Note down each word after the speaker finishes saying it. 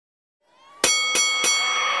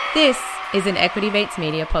This is an Equity Mates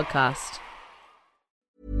Media podcast.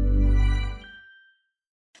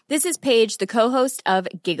 This is Paige, the co-host of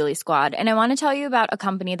Giggly Squad, and I want to tell you about a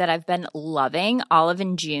company that I've been loving, Olive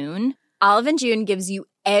 & June. Olive & June gives you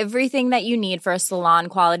everything that you need for a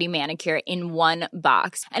salon-quality manicure in one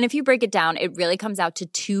box. And if you break it down, it really comes out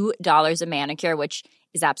to $2 a manicure, which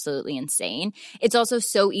is absolutely insane. It's also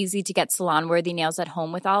so easy to get salon-worthy nails at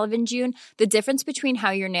home with Olive & June. The difference between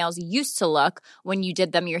how your nails used to look when you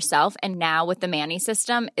did them yourself and now with the Mani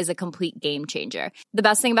system is a complete game changer. The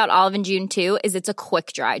best thing about Olive & June, too, is it's a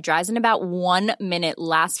quick dry. Dries in about 1 minute,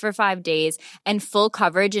 lasts for 5 days, and full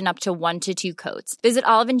coverage in up to 1 to 2 coats. Visit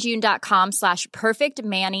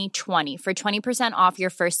oliveandjune.com/perfectmani20 for 20% off your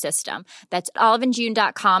first system. That's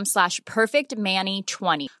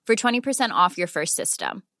oliveandjune.com/perfectmani20 for 20% off your first system.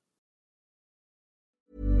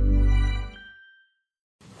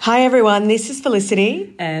 Hi everyone, this is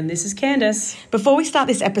Felicity. And this is Candace. Before we start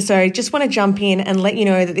this episode, just want to jump in and let you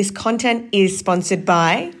know that this content is sponsored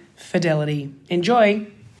by Fidelity. Enjoy.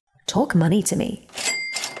 Talk money to me.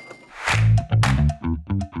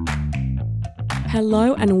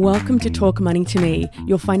 Hello and welcome to Talk Money to Me,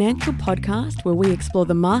 your financial podcast where we explore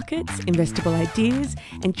the markets, investable ideas,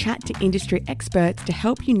 and chat to industry experts to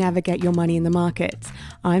help you navigate your money in the markets.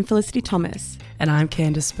 I'm Felicity Thomas. And I'm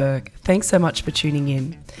Candace Burke. Thanks so much for tuning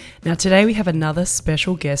in. Now today we have another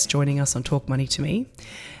special guest joining us on Talk Money to Me.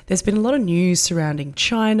 There's been a lot of news surrounding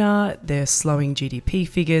China, their slowing GDP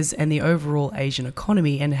figures, and the overall Asian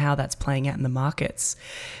economy and how that's playing out in the markets.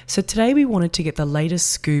 So today we wanted to get the latest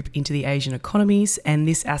scoop into the Asian economies and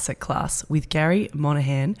this asset class with Gary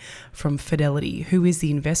Monaghan from Fidelity, who is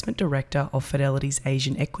the investment director of Fidelity's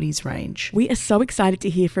Asian equities range. We are so excited to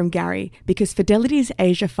hear from Gary because Fidelity's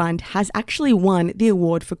Asia Fund has actually won the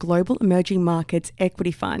award for Global Emerging Markets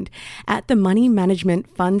Equity Fund at the Money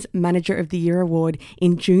Management Funds Manager of the Year Award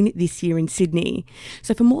in June this year in Sydney.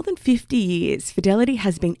 So for more than 50 years, Fidelity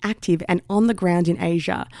has been active and on the ground in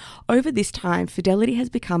Asia. Over this time, Fidelity has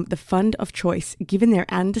become the fund of choice given their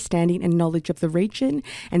understanding and knowledge of the region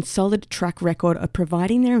and solid track record of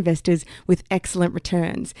providing their investors with excellent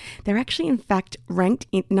returns. They're actually in fact ranked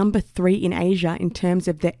in number 3 in Asia in terms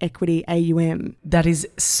of their equity AUM. That is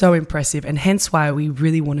so impressive, and hence why we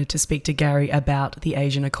really wanted to speak to Gary about the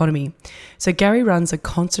Asian economy. So Gary runs a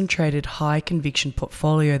concentrated high conviction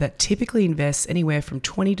portfolio that typically invests anywhere from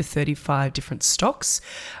 20 to 35 different stocks,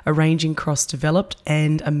 ranging across developed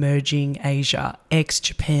and emerging Asia,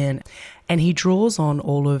 ex-Japan. And he draws on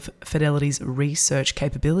all of Fidelity's research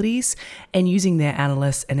capabilities and using their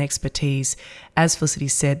analysts and expertise. As Felicity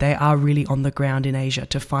said, they are really on the ground in Asia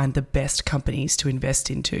to find the best companies to invest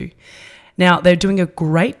into. Now, they're doing a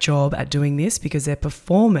great job at doing this because their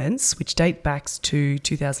performance, which dates back to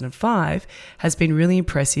 2005, has been really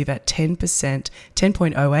impressive at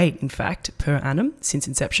 10.08 in fact, per annum since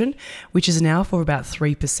inception, which is now for about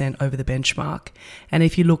 3% over the benchmark. And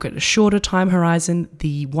if you look at a shorter time horizon,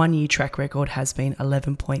 the 1-year track record has been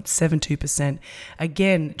 11.72%,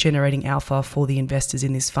 again generating alpha for the investors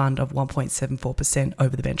in this fund of 1.74%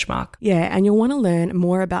 over the benchmark. Yeah, and you'll want to learn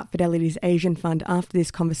more about Fidelity's Asian Fund after this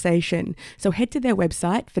conversation. So head to their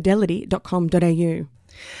website, fidelity.com.au.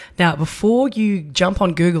 Now, before you jump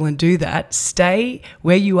on Google and do that, stay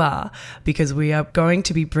where you are because we are going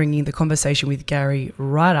to be bringing the conversation with Gary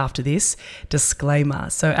right after this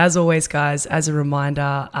disclaimer. So as always, guys, as a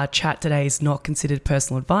reminder, our chat today is not considered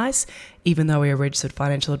personal advice, even though we are registered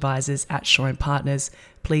financial advisors at Shaw & Partners.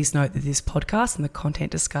 Please note that this podcast and the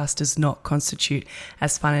content discussed does not constitute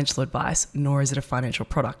as financial advice, nor is it a financial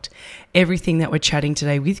product. Everything that we're chatting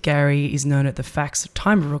today with Gary is known at the facts of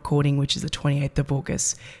time of recording, which is the 28th of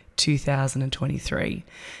August, 2023.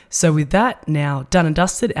 So with that now done and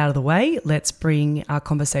dusted out of the way, let's bring our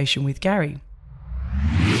conversation with Gary.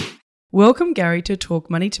 Welcome, Gary, to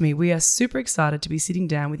Talk Money to Me. We are super excited to be sitting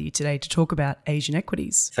down with you today to talk about Asian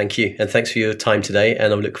equities. Thank you. And thanks for your time today.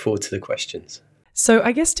 And I look forward to the questions. So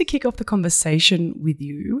I guess to kick off the conversation with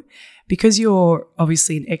you, because you're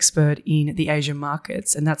obviously an expert in the Asian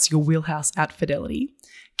markets and that's your wheelhouse at Fidelity,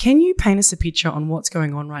 can you paint us a picture on what's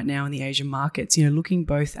going on right now in the Asian markets? You know, looking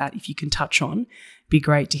both at, if you can touch on, be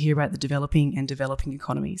great to hear about the developing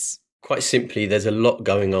economies. Quite simply, there's a lot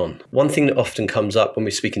going on. One thing that often comes up when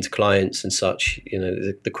we're speaking to clients and such, you know,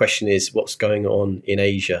 the question is what's going on in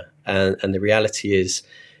Asia? And the reality is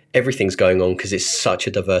everything's going on because it's such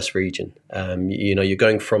a diverse region. You know, you're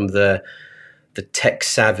going from the tech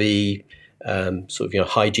savvy, sort of, you know,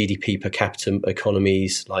 high GDP per capita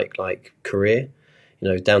economies like Korea, you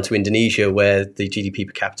know, down to Indonesia where the GDP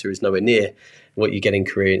per capita is nowhere near what you get in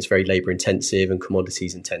Korea. It's very labor intensive and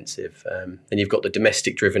commodities intensive. Then you've got the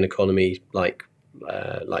domestic driven economy like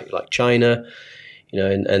like China,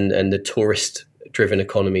 and the tourist-driven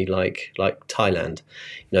economy like Thailand.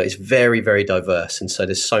 It's very, very diverse, and so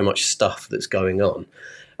there's so much stuff that's going on.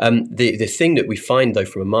 The thing that we find, though,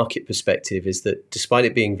 from a market perspective is that despite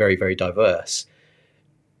it being very, very diverse,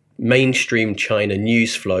 mainstream China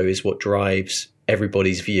news flow is what drives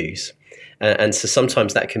everybody's views. And so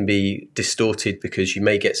sometimes that can be distorted because you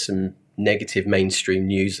may get some negative mainstream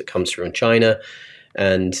news that comes through on China,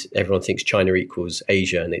 and everyone thinks China equals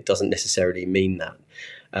Asia, and it doesn't necessarily mean that.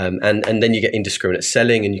 And then you get indiscriminate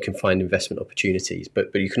selling, and you can find investment opportunities.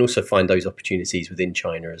 But you can also find those opportunities within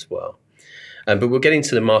China as well. But we'll get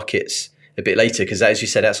into the markets a bit later because, as you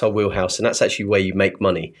said, that's our wheelhouse, and that's actually where you make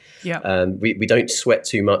money. Yeah. We don't sweat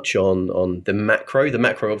too much on the macro. The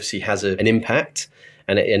macro obviously has an impact,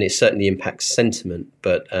 and it certainly impacts sentiment.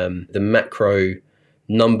 But the macro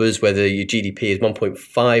numbers, whether your GDP is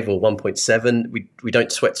 1.5 or 1.7, we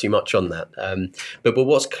don't sweat too much on that. But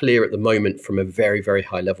what's clear at the moment from a very, very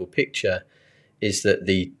high level picture is that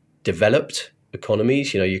the developed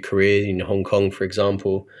economies, your Korea, Hong Kong, for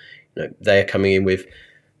example, they're coming in with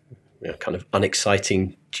kind of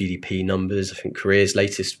unexciting GDP numbers. I think Korea's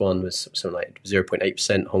latest one was something like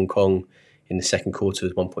 0.8%. Hong Kong in the second quarter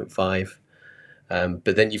was 1.5%.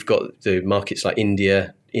 But then you've got the markets like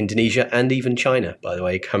India, Indonesia, and even China, by the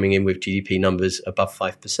way, coming in with GDP numbers above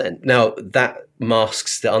 5%. Now, that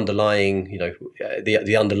masks the underlying,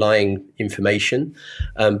 the underlying information.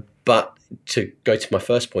 But to go to my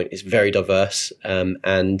first point, it's very diverse,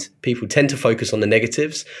 and people tend to focus on the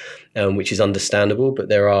negatives, which is understandable. But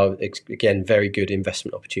there are, again, very good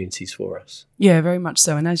investment opportunities for us. Yeah, very much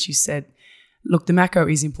so. And as you said, look, the macro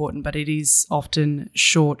is important, but it is often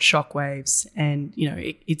short shockwaves, and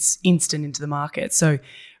it's instant into the market. So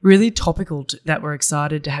really topical that we're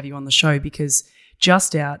excited to have you on the show, because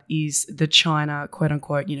just out is the China, quote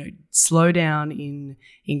unquote, slowdown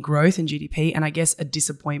in growth and GDP, and I guess a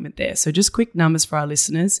disappointment there. So just quick numbers for our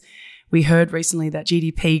listeners. We heard recently that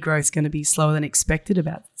GDP growth is going to be slower than expected,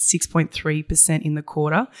 about 6.3% in the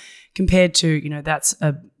quarter, compared to, that's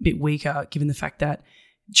a bit weaker given the fact that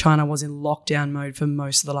China was in lockdown mode for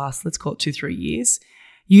most of the last, let's call it 2-3 years.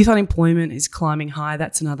 Youth unemployment is climbing high.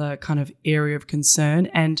 That's another kind of area of concern.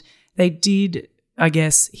 And they did, I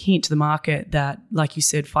guess, hint to the market that, like you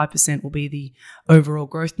said, 5% will be the overall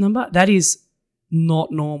growth number. That is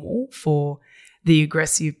not normal for the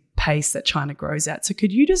aggressive pace that China grows at. So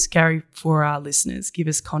could you just, Gary, for our listeners, give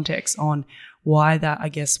us context on why that, I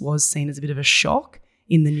guess, was seen as a bit of a shock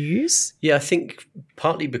in the news? Yeah, I think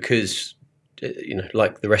partly because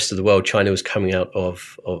like the rest of the world, China was coming out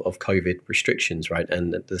of COVID restrictions, right?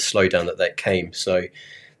 And the slowdown that came. So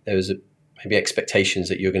there was maybe expectations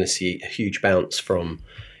that you're going to see a huge bounce from,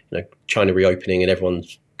 China reopening and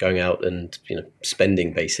everyone's going out and,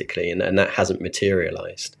 spending basically. And that hasn't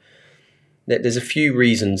materialized. There's a few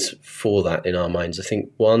reasons for that in our minds. I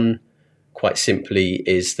think one, quite simply,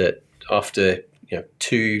 is that after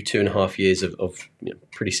 2.5 years of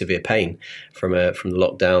pretty severe pain from the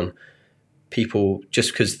lockdown, people,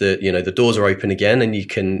 just because the doors are open again and you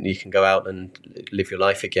can go out and live your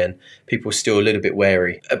life again, people are still a little bit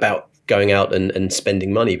wary about going out and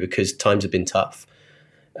spending money because times have been tough.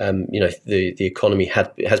 The economy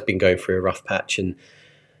has been going through a rough patch, and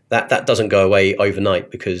that doesn't go away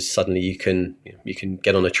overnight because suddenly you can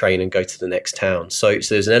get on a train and go to the next town. So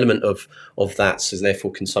there's an element of that. So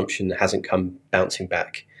therefore, consumption hasn't come bouncing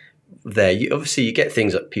back there. Obviously, you get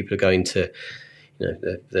things that people are going to.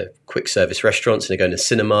 The quick service restaurants, and they're going to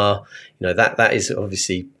cinema. That is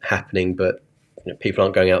obviously happening, but people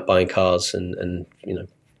aren't going out buying cars and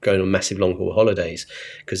going on massive long haul holidays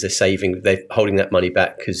because they're holding that money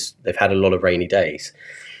back because they've had a lot of rainy days.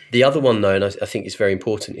 The other one, though, and I think it's very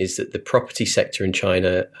important, is that the property sector in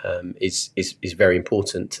China is very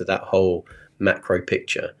important to that whole macro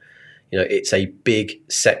picture. It's a big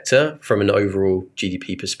sector from an overall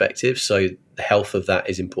GDP perspective, so the health of that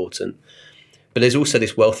is important. But there's also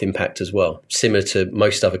this wealth impact as well. Similar to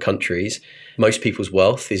most other countries, most people's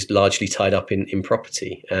wealth is largely tied up in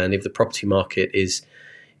property. And if the property market is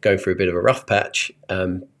going through a bit of a rough patch,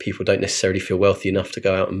 people don't necessarily feel wealthy enough to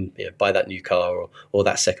go out and buy that new car or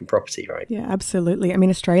that second property, right? Yeah, absolutely. I mean,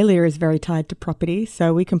 Australia is very tied to property,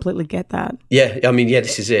 so we completely get that. Yeah,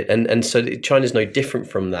 this is it. And so China's no different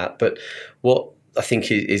from that. But what I think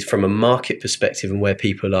is from a market perspective and where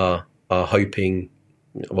people are hoping,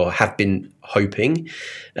 have been hoping,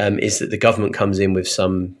 is that the government comes in with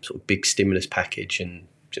some sort of big stimulus package and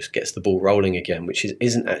just gets the ball rolling again, which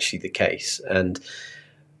isn't actually the case. And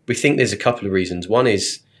we think there's a couple of reasons. One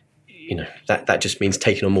is, that just means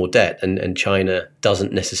taking on more debt, and China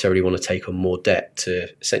doesn't necessarily want to take on more debt to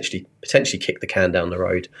essentially potentially kick the can down the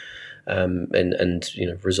road, and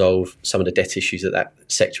resolve some of the debt issues that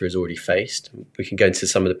sector has already faced. We can go into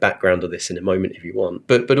some of the background of this in a moment if you want,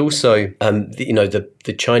 but also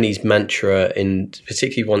the Chinese mantra, in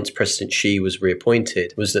particularly once President Xi was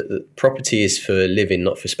reappointed, was that the property is for living,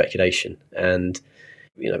 not for speculation. And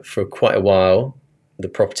for quite a while, the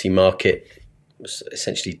property market was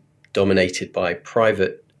essentially dominated by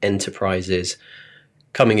private enterprises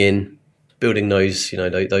coming in, building those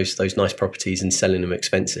nice properties and selling them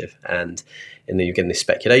expensive, and then you're getting this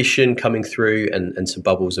speculation coming through and some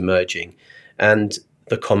bubbles emerging, and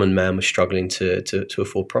the common man was struggling to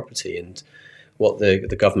afford property. And what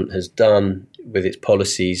the government has done with its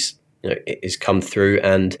policies, is come through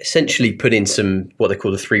and essentially put in some what they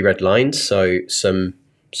call the 3 red lines. So some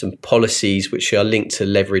policies which are linked to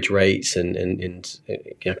leverage rates and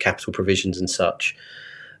capital provisions and such,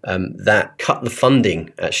 that cut the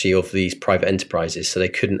funding actually of these private enterprises, so they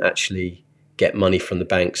couldn't actually get money from the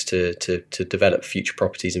banks to develop future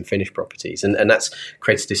properties and finished properties, and that's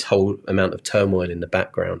created this whole amount of turmoil in the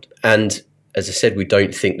background. And as I said, we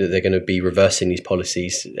don't think that they're going to be reversing these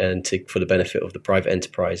policies and for the benefit of the private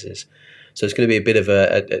enterprises. So it's going to be a bit of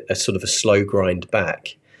a sort of a slow grind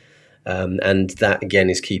back. And that again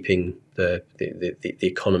is keeping the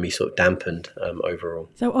economy sort of dampened overall.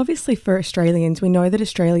 So obviously for Australians, we know that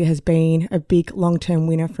Australia has been a big long-term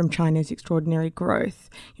winner from China's extraordinary growth,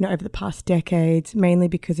 over the past decades, mainly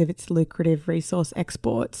because of its lucrative resource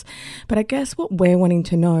exports. But I guess what we're wanting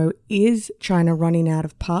to know, is China running out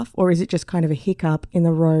of puff, or is it just kind of a hiccup in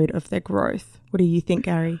the road of their growth? What do you think,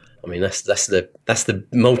 Gary? I mean, that's the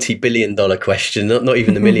multi-billion-dollar question, not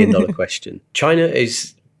even the $1 million question. China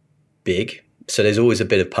is big, so there's always a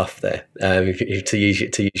bit of puff there, to use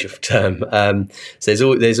your term. So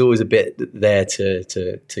there's always a bit there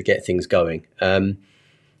to get things going.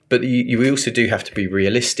 But you also do have to be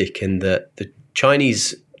realistic in that the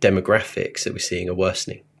Chinese demographics that we're seeing are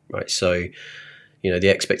worsening, right? So the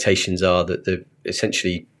expectations are that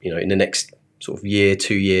essentially in the next sort of year,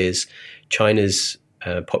 2 years, China's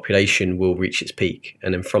population will reach its peak,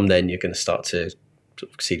 and then from then you're going to start to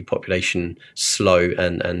see the population slow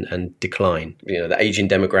and decline. The aging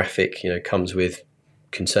demographic, comes with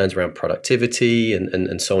concerns around productivity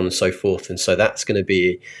and so on and so forth. And so that's going to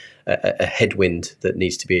be a headwind that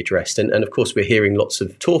needs to be addressed. And of course, we're hearing lots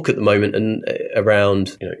of talk at the moment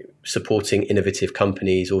around supporting innovative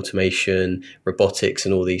companies, automation, robotics,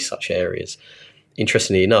 and all these such areas.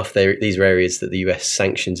 Interestingly enough, these are areas that the US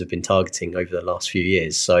sanctions have been targeting over the last few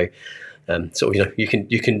years. So you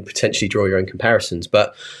can potentially draw your own comparisons,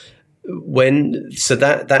 but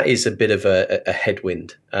that is a bit of a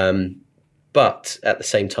headwind. But at the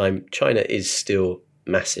same time, China is still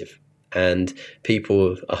massive, and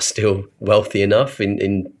people are still wealthy enough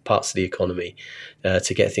in parts of the economy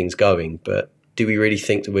to get things going. But do we really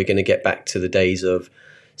think that we're going to get back to the days of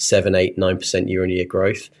 7, 8, 9% year-on-year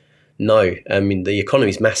growth? No. I mean, the economy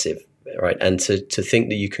is massive, right? And to think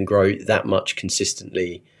that you can grow that much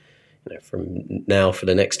consistently from now for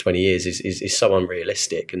the next 20 years is so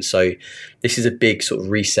unrealistic. And so this is a big sort of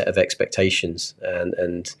reset of expectations,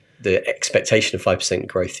 and the expectation of 5%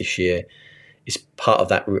 growth this year is part of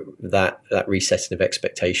that resetting of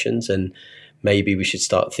expectations. And maybe we should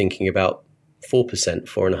start thinking about 4%,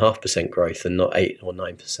 4.5% growth, and not 8 or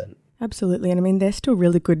 9%. Absolutely. And I mean, they're still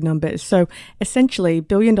really good numbers. So essentially, $1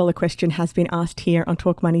 billion question has been asked here on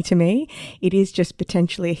Talk Money to Me. It is just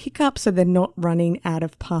potentially a hiccup, so they're not running out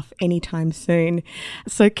of puff anytime soon.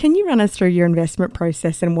 So can you run us through your investment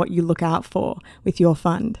process and what you look out for with your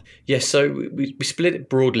fund? Yes. So we split it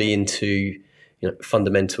broadly into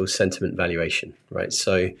fundamental, sentiment, valuation, right?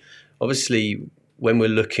 So obviously, when we're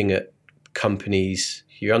looking at companies,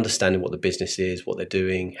 you're understanding what the business is, what they're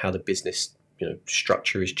doing, how the business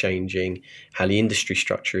structure is changing, how the industry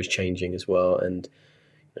structure is changing as well, and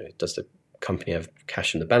does the company have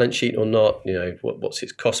cash on the balance sheet or not? What's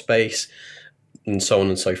its cost base, and so on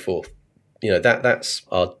and so forth. That's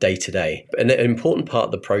our day to day. And an important part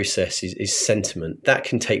of the process is sentiment. That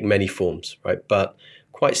can take many forms, right? But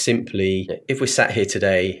quite simply, if we're sat here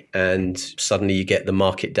today and suddenly you get the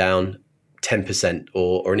market down 10%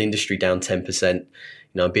 or an industry down 10%,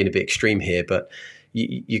 I'm being a bit extreme here, but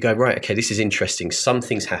you go, right, okay, this is interesting.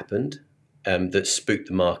 Something's happened that spooked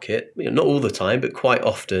the market. Not all the time, but quite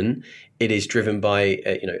often it is driven by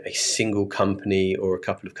a single company or a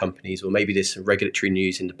couple of companies, or maybe there's some regulatory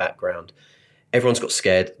news in the background. Everyone's got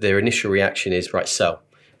scared. Their initial reaction is, right, sell,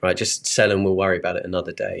 right, just sell and we'll worry about it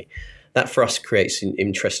another day. that for us creates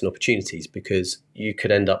interesting opportunities, because you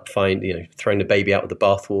could end up throwing the baby out with the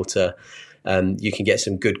bathwater. You can get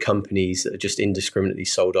some good companies that are just indiscriminately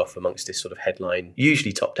sold off amongst this sort of headline,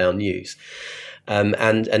 usually top-down news.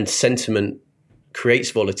 And sentiment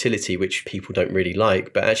creates volatility, which people don't really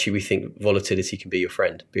like. But actually, we think volatility can be your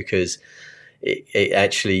friend, because it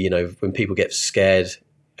actually, when people get scared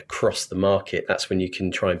across the market, that's when you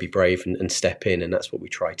can try and be brave and step in. And that's what we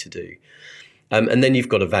try to do. And then you've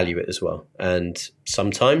got to value it as well. And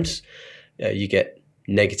sometimes you get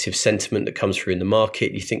negative sentiment that comes through in the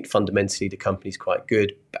market. You think fundamentally the company's quite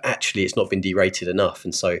good, but actually it's not been derated enough.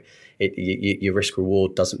 And so your risk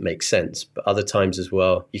reward doesn't make sense. But other times as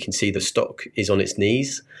well, you can see the stock is on its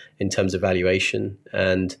knees in terms of valuation.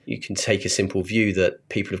 And you can take a simple view that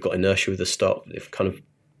people have got inertia with the stock. They've kind of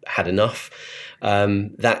had enough.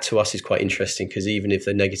 That to us is quite interesting, because even if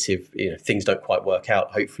the negative, things don't quite work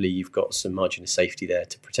out, hopefully you've got some margin of safety there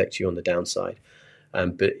to protect you on the downside.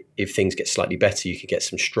 But if things get slightly better, you could get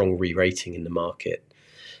some strong re-rating in the market.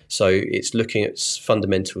 So it's looking at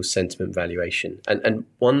fundamental sentiment valuation. And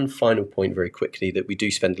one final point very quickly that we do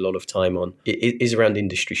spend a lot of time on is around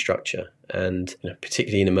industry structure. And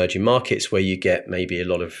particularly in emerging markets where you get maybe a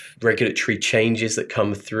lot of regulatory changes that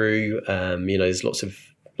come through, there's lots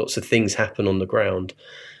of things happen on the ground.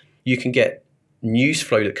 You can get news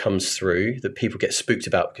flow that comes through that people get spooked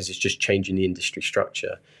about because it's just changing the industry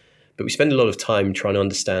structure. But we spend a lot of time trying to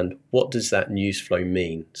understand, what does that news flow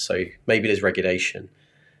mean? So maybe there's regulation.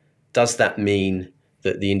 Does that mean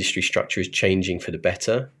that the industry structure is changing for the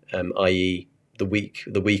better, i.e. the weak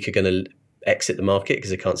are going to exit the market because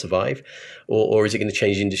they can't survive? Or is it going to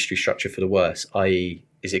change industry structure for the worse, i.e.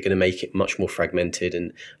 is it going to make it much more fragmented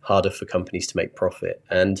and harder for companies to make profit?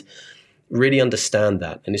 And really understand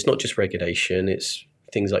that. And it's not just regulation, it's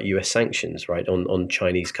things like US sanctions, right, on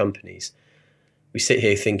Chinese companies. We sit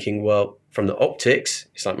here thinking, well, from the optics,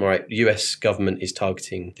 it's like, all right, US government is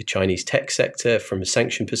targeting the Chinese tech sector from a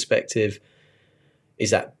sanction perspective. Is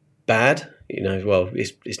that bad? Well,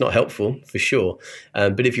 it's not helpful for sure.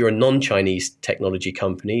 But if you're a non-Chinese technology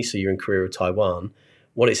company, so you're in Korea or Taiwan,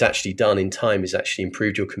 what it's actually done in time is actually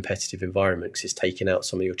improved your competitive environment, because it's taken out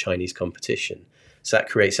some of your Chinese competition. So that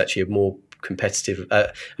creates actually a more competitive,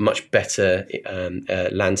 a much better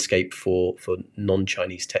landscape for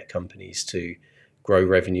non-Chinese tech companies to grow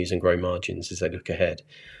revenues and grow margins as they look ahead.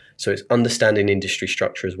 So it's understanding industry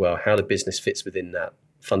structure as well, how the business fits within that,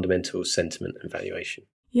 fundamental sentiment and valuation.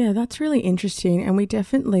 Yeah, that's really interesting. And we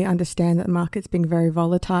definitely understand that the market's being very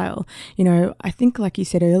volatile. I think, like you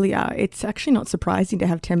said earlier, it's actually not surprising to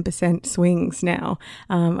have 10% swings now.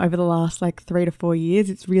 Over the last 3 to 4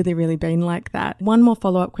 years, it's really, really been like that. One more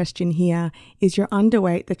follow-up question here is, you're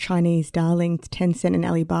underweight the Chinese darlings, Tencent and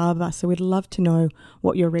Alibaba. So we'd love to know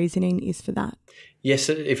what your reasoning is for that. Yes,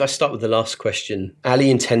 if I start with the last question,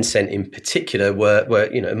 Ali and Tencent in particular were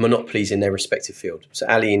monopolies in their respective field. So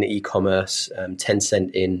Ali in e-commerce,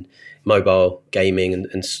 Tencent in mobile gaming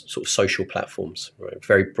and sort of social platforms, right,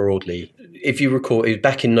 very broadly. If you recall, it was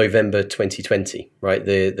back in November 2020, right?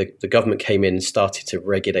 The government came in and started to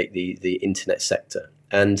regulate the internet sector,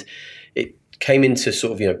 and it came into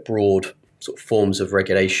sort of broad sort of forms of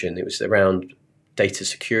regulation. It was around data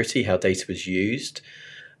security, how data was used.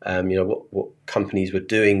 What companies were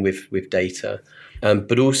doing with data,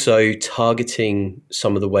 but also targeting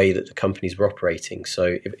some of the way that the companies were operating.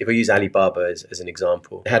 So if I use Alibaba as an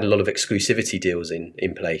example, they had a lot of exclusivity deals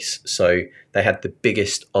in place. So they had the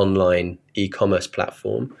biggest online e-commerce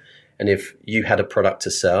platform. And if you had a product to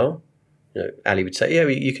sell, Ali would say, yeah,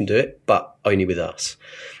 you can do it, but only with us.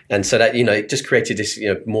 And so that, it just created this,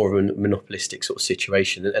 more of a monopolistic sort of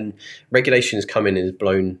situation. And regulation has come in and has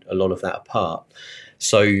blown a lot of that apart.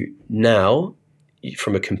 So now,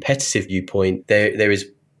 from a competitive viewpoint, there is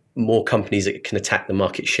more companies that can attack the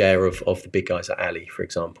market share of the big guys like Ali, for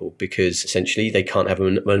example, because essentially they can't have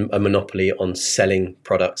a monopoly on selling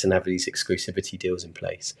products and have these exclusivity deals in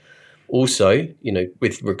place. Also,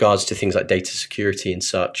 with regards to things like data security and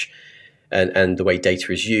such, and the way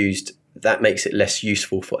data is used, that makes it less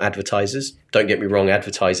useful for advertisers. Don't get me wrong,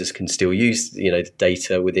 advertisers can still use the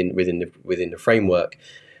data within the framework.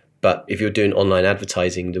 But if you're doing online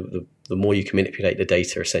advertising, the more you can manipulate the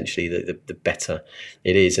data, essentially, the better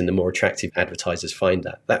it is, and the more attractive advertisers find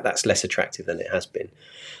that. That's less attractive than it has been.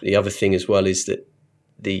 The other thing as well is that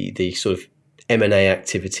the sort of M&A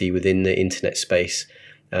activity within the internet space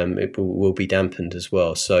it will be dampened as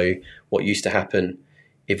well. So what used to happen,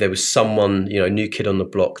 if there was someone, a new kid on the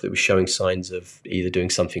block that was showing signs of either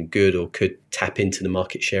doing something good or could tap into the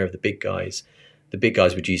market share of the big guys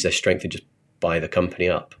would use their strength and just buy the company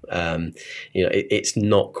up. It's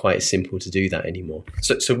not quite as simple to do that anymore.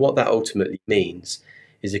 So what that ultimately means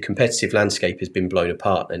is the competitive landscape has been blown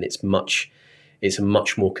apart, and it's a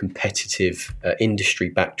much more competitive industry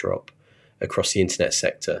backdrop across the internet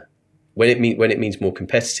sector. When it means more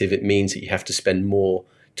competitive, it means that you have to spend more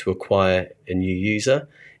to acquire a new user.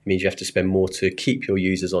 It means you have to spend more to keep your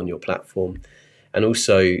users on your platform, and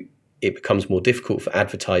also it becomes more difficult for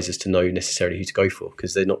advertisers to know necessarily who to go for,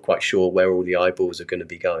 because they're not quite sure where all the eyeballs are going to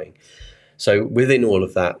be going. So within all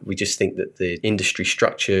of that, we just think that the industry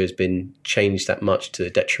structure has been changed that much to the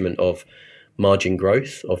detriment of margin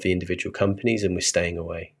growth of the individual companies, and we're staying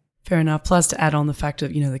away. Fair enough. Plus, to add on the fact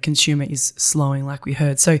of, the consumer is slowing, like we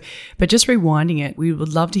heard. So, but just rewinding it, we would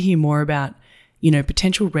love to hear more about,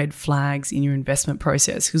 potential red flags in your investment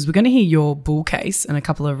process, because we're going to hear your bull case and a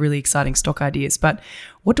couple of really exciting stock ideas. But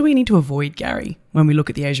what do we need to avoid, Gary, when we look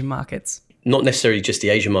at the Asian markets? Not necessarily just the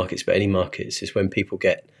Asian markets, but any markets, is when people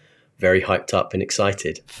get very hyped up and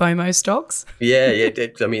excited. FOMO stocks? Yeah.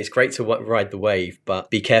 I mean, it's great to ride the wave, but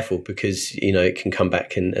be careful, because, it can come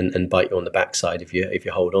back and bite you on the backside if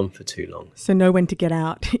you hold on for too long. So know when to get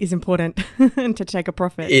out is important and to take a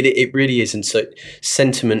profit. It really is. And so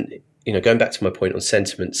sentiment, going back to my point on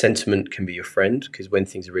sentiment can be your friend, because when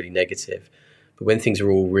things are really negative, but when things are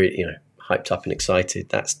all really, hyped up and excited,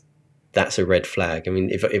 that's a red flag. I mean,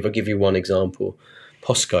 if I give you one example,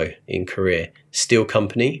 POSCO in Korea, steel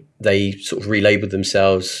company, they sort of relabeled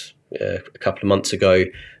themselves a couple of months ago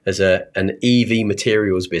as an EV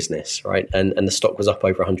materials business, right? And the stock was up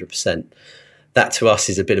over 100%. That to us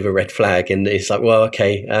is a bit of a red flag, and it's like, well,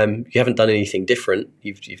 okay, you haven't done anything different.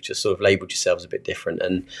 You've just sort of labelled yourselves a bit different,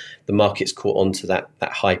 and the market's caught onto that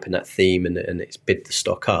hype and that theme, and it's bid the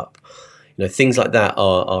stock up. Things like that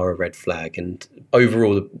are a red flag. And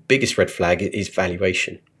overall, the biggest red flag is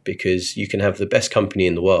valuation, because you can have the best company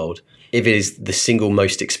in the world. If it is the single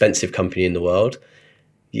most expensive company in the world,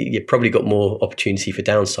 you've probably got more opportunity for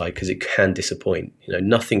downside, because it can disappoint.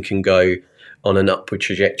 Nothing can go on an upward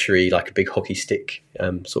trajectory like a big hockey stick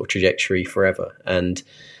sort of trajectory forever. And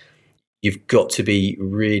you've got to be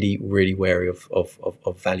really, really wary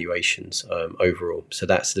of valuations overall. So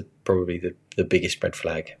that's probably the biggest red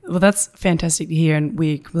flag. Well, that's fantastic to hear, and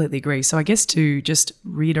we completely agree. So I guess to just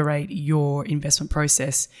reiterate your investment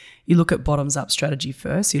process, you look at bottoms-up strategy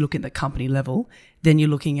first. You look at the company level. Then you're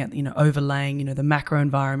looking at, overlaying, the macro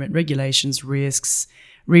environment, regulations, risks,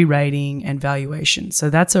 re-rating, and valuation.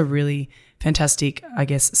 So that's a really fantastic, I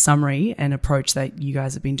guess, summary and approach that you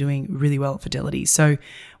guys have been doing really well at Fidelity. So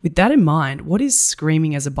with that in mind, what is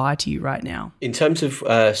screaming as a buy to you right now? In terms of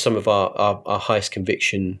some of our highest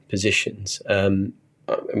conviction positions, one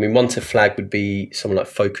to flag would be someone like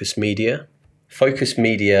Focus Media. Focus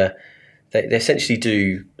Media, they essentially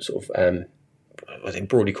do sort of, what they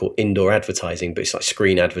broadly call indoor advertising, but it's like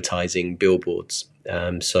screen advertising, billboards.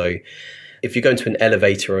 So if you go into an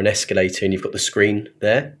elevator or an escalator and you've got the screen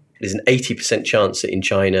there, there's an 80% chance that in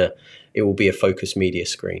China it will be a Focus Media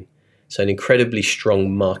screen. So an incredibly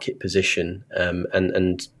strong market position,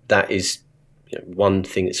 and that is one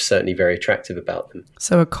thing that's certainly very attractive about them.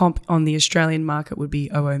 So a comp on the Australian market would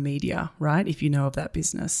be OO Media, right? If you know of that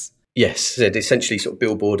business. Yes, essentially sort of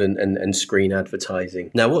billboard and screen advertising.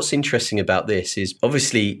 Now, what's interesting about this is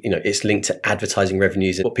obviously, it's linked to advertising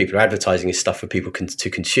revenues, and what people are advertising is stuff for people to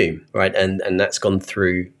consume, right? And that's gone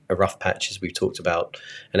through a rough patch, as we've talked about,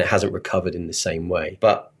 and it hasn't recovered in the same way.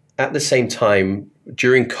 But at the same time,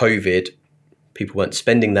 during COVID, people weren't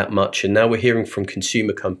spending that much, and now we're hearing from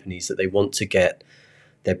consumer companies that they want to get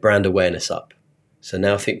their brand awareness up. So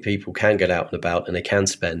now I think people can get out and about and they can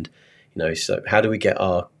spend, so how do we get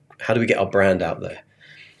our brand out there?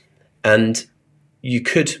 And you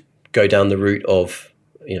could go down the route of,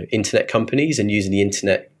 internet companies and using the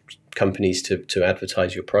internet companies to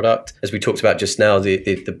advertise your product. As we talked about just now,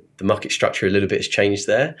 the market structure a little bit has changed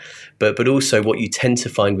there. But also what you tend to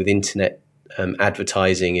find with internet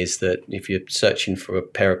advertising is that if you're searching for a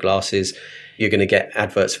pair of glasses, you're going to get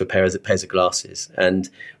adverts for pairs of glasses. And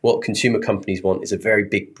what consumer companies want is a very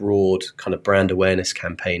big, broad kind of brand awareness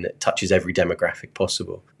campaign that touches every demographic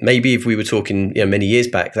possible. Maybe if we were talking many years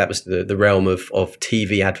back, that was the realm of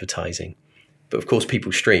TV advertising. But of course,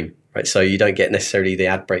 people stream, right? So you don't get necessarily the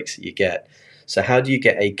ad breaks that you get. So how do you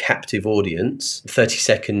get a captive audience, 30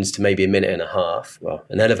 seconds to maybe a minute and a half? Well,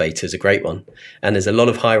 an elevator is a great one. And there's a lot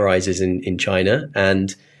of high rises in China,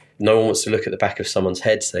 and no one wants to look at the back of someone's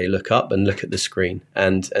head, so they look up and look at the screen.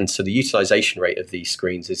 And so the utilization rate of these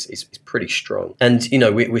screens is pretty strong. And,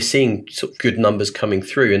 we're seeing sort of good numbers coming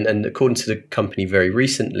through. And according to the company very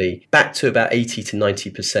recently, back to about 80 to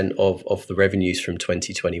 90% of the revenues from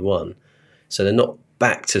 2021. So they're not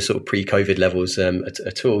back to sort of pre-COVID levels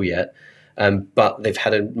at all yet. But they've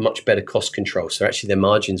had a much better cost control. So actually their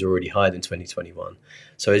margins are already higher than 2021.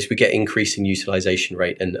 So as we get increasing utilization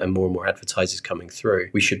rate and more advertisers coming through,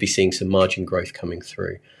 we should be seeing some margin growth coming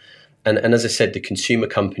through. And as I said, the consumer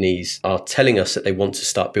companies are telling us that they want to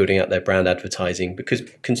start building out their brand advertising because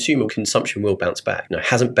consumer consumption will bounce back. It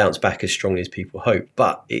hasn't bounced back as strongly as people hope,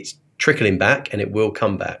 but it's trickling back and it will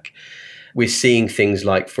come back. We're seeing things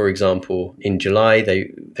like, for example, in July,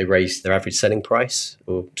 they raised their average selling price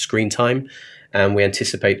or screen time. And we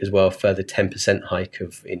anticipate as well a further 10% hike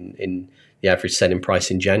in the average selling price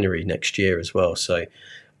in January next year as well. So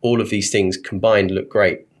all of these things combined look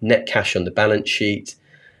great. Net cash on the balance sheet.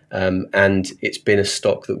 And it's been a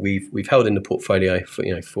stock that we've held in the portfolio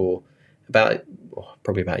for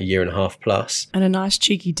probably about a year and a half plus. And a nice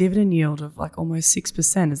cheeky dividend yield of like almost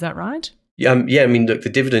 6%. Is that right? Yeah, I mean, look, the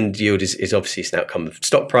dividend yield is obviously an outcome of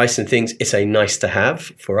stock price and things. It's a nice to have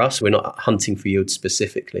for us. We're not hunting for yield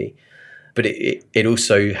specifically. But it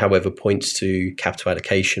also, however, points to capital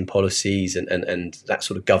allocation policies and that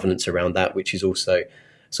sort of governance around that, which is also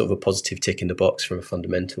sort of a positive tick in the box from a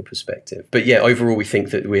fundamental perspective. But yeah, overall, we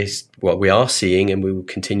think that we are seeing and we will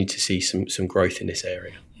continue to see some growth in this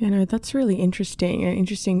area. Yeah, no, that's really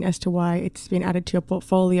interesting as to why it's been added to your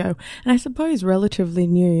portfolio. And I suppose relatively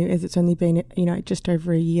new, as it's only been, just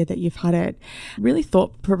over a year that you've had it. Really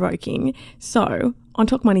thought-provoking. So on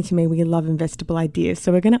Talk Money to Me, we love investable ideas.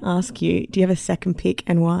 So we're going to ask you, do you have a second pick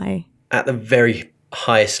and why? At the very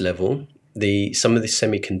highest level, some of the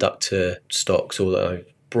semiconductor stocks, although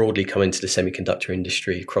broadly come into the semiconductor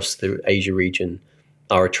industry across the Asia region,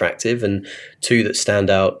 are attractive. And two that stand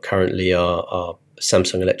out currently are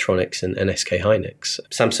Samsung Electronics and SK Hynix.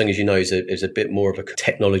 Samsung, as you know, is a bit more of a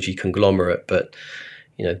technology conglomerate, but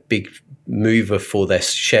big mover for their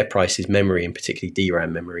share price is memory, and particularly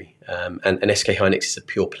DRAM memory. And SK Hynix is a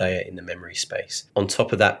pure player in the memory space. On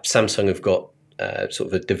top of that, Samsung have got sort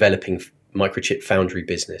of a developing microchip foundry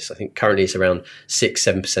business. I think currently it's around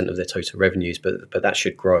 6-7% of their total revenues, but that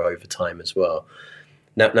should grow over time as well.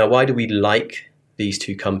 Now, why do we like these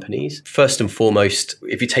two companies? First and foremost,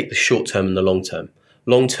 if you take the short term and the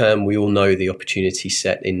long term, we all know the opportunity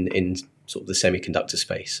set in sort of the semiconductor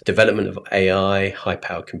space. Development of AI, high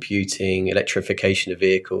power computing, electrification of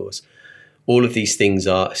vehicles. All of these things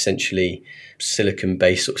are essentially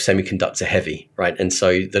silicon-based, sort of semiconductor heavy, right? And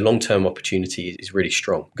so the long-term opportunity is really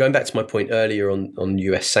strong. Going back to my point earlier on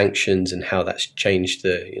US sanctions and how that's changed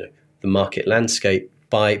the market landscape,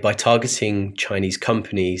 by targeting Chinese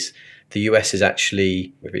companies, the US is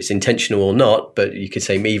actually, whether it's intentional or not, but you could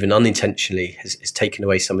say even unintentionally, has taken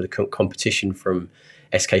away some of the competition from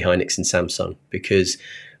SK Hynix and Samsung, because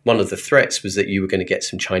one of the threats was that you were going to get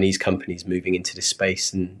some Chinese companies moving into this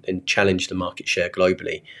space and challenge the market share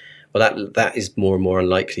globally. Well, that is more and more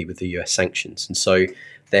unlikely with the US sanctions. And so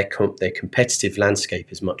their competitive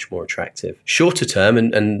landscape is much more attractive. Shorter term,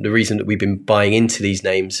 and the reason that we've been buying into these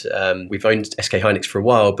names, we've owned SK Hynix for a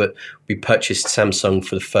while, but we purchased Samsung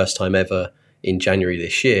for the first time ever in January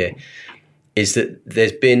this year, is that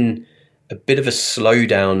there's been a bit of a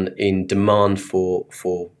slowdown in demand for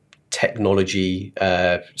technology,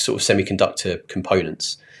 sort of semiconductor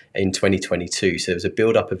components in 2022. So there was a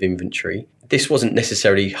build-up of inventory. This wasn't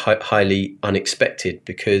necessarily highly unexpected,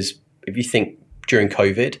 because if you think during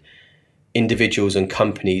COVID, individuals and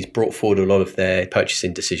companies brought forward a lot of their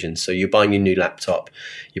purchasing decisions. So you're buying your new laptop,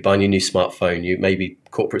 you're buying your new smartphone, maybe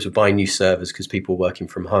corporates were buying new servers because people were working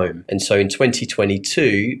from home. And so in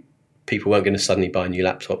 2022, people weren't going to suddenly buy a new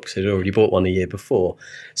laptop because they'd already bought one a year before.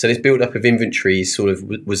 So this build-up of inventory sort of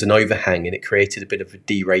was an overhang, and it created a bit of a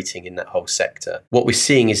derating in that whole sector. What we're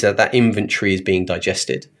seeing is that inventory is being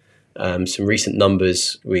digested. Some recent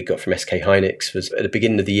numbers we got from SK Hynix was at the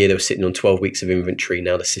beginning of the year, they were sitting on 12 weeks of inventory.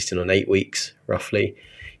 Now they're sitting on 8 weeks, roughly.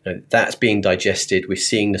 That's being digested. We're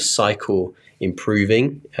seeing the cycle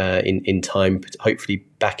improving in time, hopefully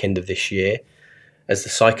back end of this year. As the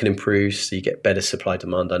cycle improves, so you get better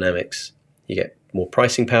supply-demand dynamics, you get more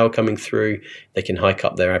pricing power coming through, they can hike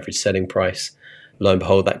up their average selling price. Lo and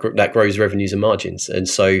behold, that grows revenues and margins. And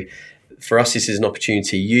so for us, this is an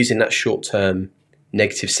opportunity using that short-term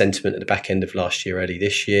negative sentiment at the back end of last year, early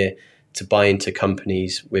this year, to buy into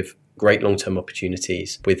companies with great long-term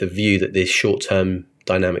opportunities with a view that the short-term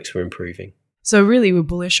dynamics were improving. So really, we're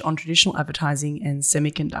bullish on traditional advertising and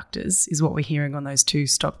semiconductors is what we're hearing on those two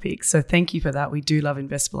stock picks. So thank you for that. We do love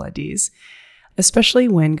investable ideas, especially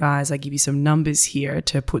when, guys, I give you some numbers here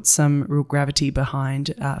to put some real gravity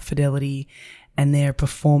behind Fidelity and their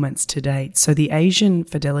performance to date. So the Asian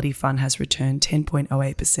Fidelity Fund has returned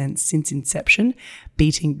 10.08% since inception,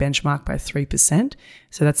 beating benchmark by 3%.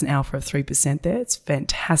 So that's an alpha of 3% there. It's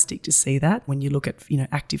fantastic to see that when you look at,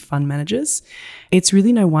 active fund managers. It's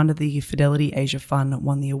really no wonder the Fidelity Asia Fund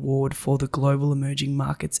won the award for the Global Emerging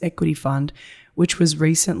Markets Equity Fund, which was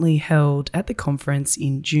recently held at the conference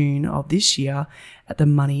in June of this year at the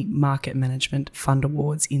Money Market Management Fund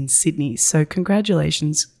Awards in Sydney. So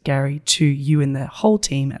congratulations, Gary, to you and the whole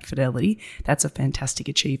team at Fidelity. That's a fantastic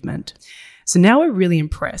achievement. So now we're really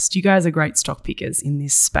impressed. You guys are great stock pickers in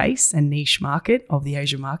this space and niche market of the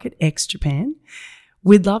Asia market, ex-Japan.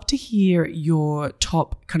 We'd love to hear your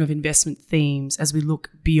top kind of investment themes as we look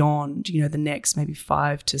beyond, the next maybe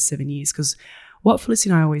 5 to 7 years. Because what Felicity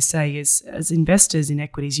and I always say is, as investors in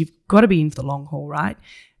equities, you've got to be in for the long haul, right?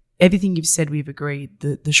 Everything you've said, we've agreed.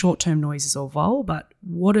 The short-term noise is all vol, but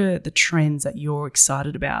what are the trends that you're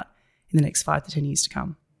excited about in the next 5 to 10 years to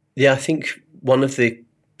come? Yeah, I think one of the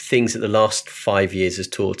things that the last 5 years has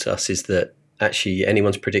taught us is that actually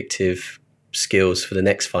anyone's predictive skills for the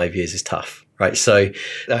next 5 years is tough, right? So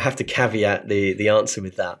I have to caveat the answer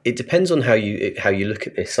with that. It depends on how you look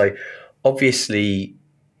at this. So obviously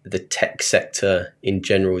the tech sector in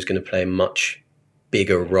general is going to play a much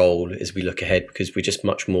bigger role as we look ahead, because we're just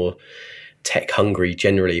much more tech hungry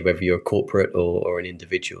generally, whether you're a corporate or an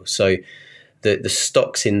individual. So the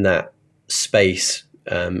stocks in that space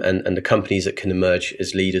and the companies that can emerge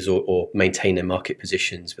as leaders or maintain their market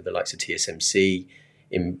positions with the likes of TSMC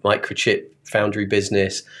in microchip foundry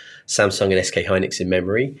business, Samsung and SK Hynix in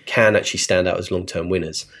memory, can actually stand out as long-term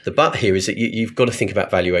winners. The but here is that you've got to think about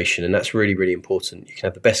valuation, and that's really, really important. You can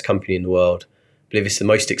have the best company in the world, but if it's the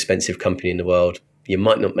most expensive company in the world, you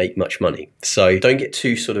might not make much money. So don't get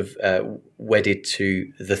too sort of wedded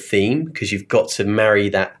to the theme, because you've got to marry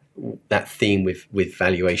that theme with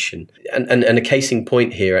valuation. And a case in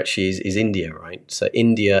point here actually is India, right? So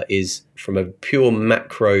India is, from a pure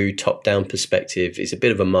macro top-down perspective, is a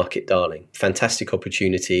bit of a market darling. Fantastic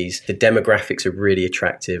opportunities. The demographics are really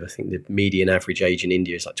attractive. I think the median average age in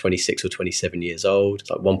India is like 26 or 27 years old.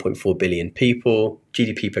 It's like 1.4 billion people.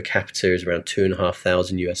 GDP per capita is around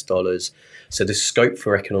 $2,500. So the scope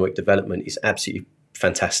for economic development is absolutely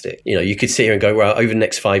fantastic. You could sit here and go, well, over the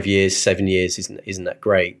next 5 years, 7 years, isn't that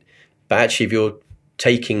great? But actually, if you're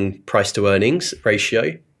taking price to earnings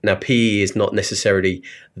ratio, now PE is not necessarily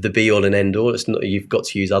the be all and end all. It's not, you've got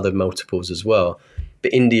to use other multiples as well.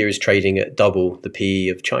 But India is trading at double the PE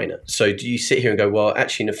of China. So do you sit here and go, well,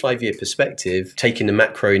 actually, in a 5-year perspective, taking the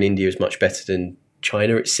macro in India is much better than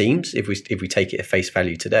China, it seems, if we take it at face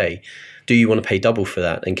value today. Do you want to pay double for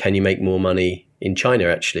that? And can you make more money in China,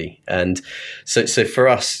 actually? And so for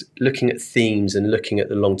us, looking at themes and looking at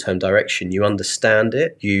the long-term direction, you understand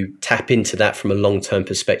it, you tap into that from a long-term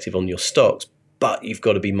perspective on your stocks, but you've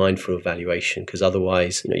got to be mindful of valuation, because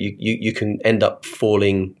otherwise, you can end up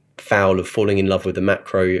falling foul of falling in love with the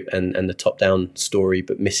macro and the top-down story,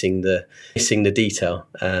 but missing the detail,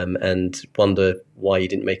 and wonder why you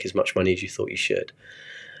didn't make as much money as you thought you should.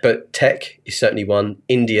 But tech is certainly one.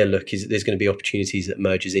 India, there's going to be opportunities that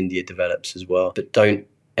emerge as India develops as well. But don't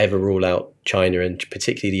ever rule out China, and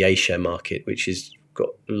particularly the Asia market, which has got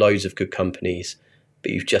loads of good companies.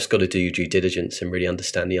 But you've just got to do your due diligence and really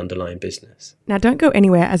understand the underlying business. Now, don't go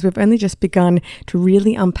anywhere, as we've only just begun to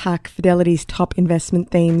really unpack Fidelity's top investment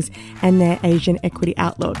themes and their Asian equity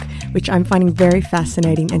outlook, which I'm finding very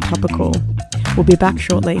fascinating and topical. We'll be back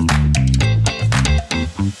shortly.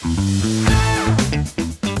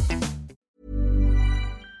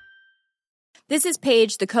 This is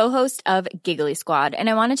Paige, the co-host of Giggly Squad, and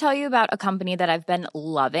I want to tell you about a company that I've been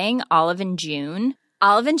loving, Olive & June.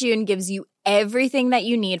 Olive & June gives you everything that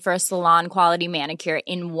you need for a salon-quality manicure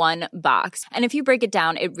in one box. And if you break it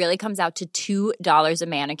down, it really comes out to $2 a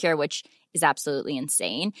manicure, which is absolutely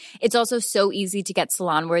insane. It's also so easy to get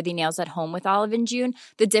salon-worthy nails at home with Olive & June.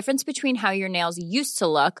 The difference between how your nails used to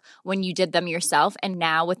look when you did them yourself and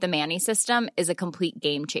now with the Mani system is a complete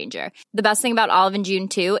game changer. The best thing about Olive & June,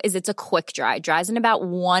 too, is it's a quick dry. Dries in about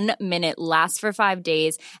 1 minute, lasts for 5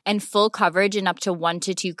 days, and full coverage in up to 1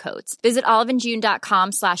 to 2 coats. Visit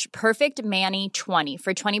oliveandjune.com/perfectmani20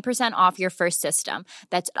 for 20% off your first system.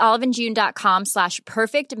 That's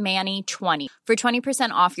oliveandjune.com/perfectmani20 for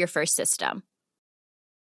 20% off your first system.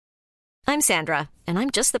 I'm Sandra, and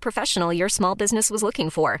I'm just the professional your small business was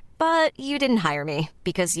looking for. But you didn't hire me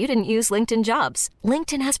because you didn't use LinkedIn Jobs.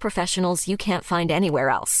 LinkedIn has professionals you can't find anywhere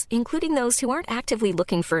else, including those who aren't actively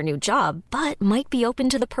looking for a new job, but might be open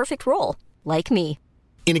to the perfect role, like me.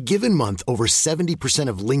 In a given month, over 70%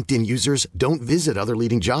 of LinkedIn users don't visit other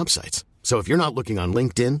leading job sites. So if you're not looking on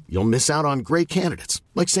LinkedIn, you'll miss out on great candidates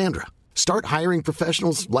like Sandra. Start hiring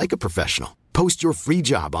professionals like a professional. Post your free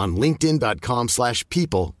job on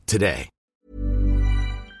linkedin.com/people today.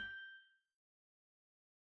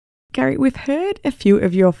 Gary, we've heard a few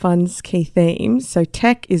of your fund's key themes. So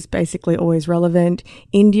tech is basically always relevant,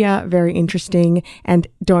 India, very interesting, and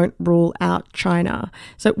don't rule out China.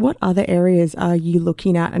 So what other areas are you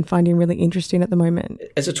looking at and finding really interesting at the moment?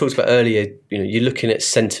 As I talked about earlier, you're looking at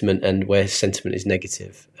sentiment and where sentiment is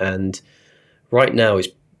negative. And right now,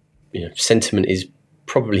 sentiment is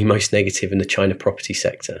probably most negative in the China property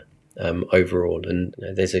sector overall. And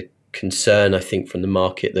there's a concern, I think, from the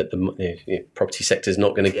market that the property sector is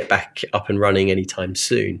not going to get back up and running anytime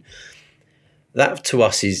soon. That to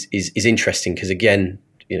us is interesting because, again,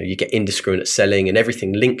 you get indiscriminate selling and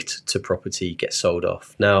everything linked to property gets sold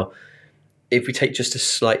off. Now, if we take just a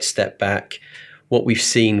slight step back, what we've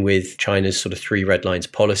seen with China's sort of 3 red lines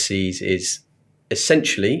policies is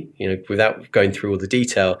essentially, without going through all the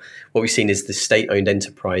detail, what we've seen is the state-owned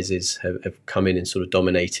enterprises have come in and sort of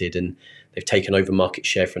dominated, and they've taken over market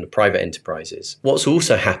share from the private enterprises. What's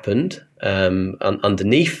also happened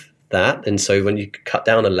underneath that, and so when you cut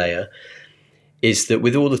down a layer, is that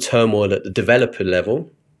with all the turmoil at the developer level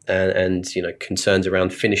and concerns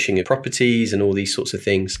around finishing of properties and all these sorts of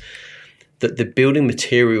things, that the building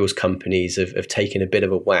materials companies have taken a bit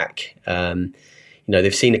of a whack.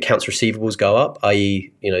 They've seen accounts receivables go up,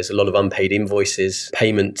 i.e., there's a lot of unpaid invoices,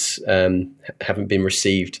 payments haven't been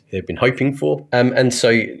received they've been hoping for, and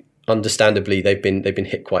so understandably they've been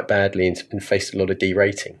hit quite badly and faced a lot of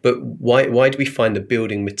derating. But why do we find the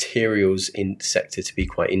building materials sector to be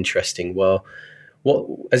quite interesting? Well,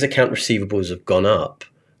 as account receivables have gone up,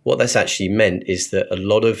 what that's actually meant is that a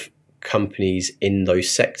lot of companies in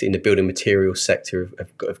the building materials sector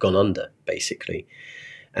have gone under, basically.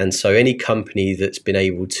 And so any company that's been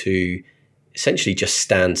able to essentially just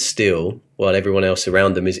stand still while everyone else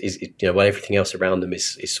around them while everything else around them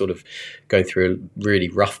is sort of going through a really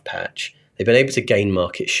rough patch, they've been able to gain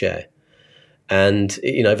market share. And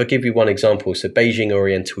if I give you one example, so Beijing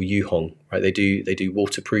Oriental Yuhong, right? They do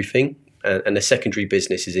waterproofing, and their secondary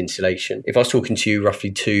business is insulation. If I was talking to you roughly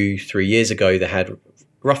 2-3 years ago, they had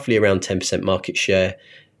roughly around 10% market share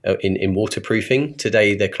in waterproofing.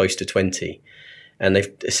 Today, they're close to 20%. And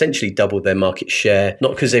they've essentially doubled their market share,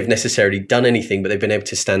 not because they've necessarily done anything, but they've been able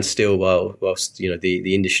to stand still whilst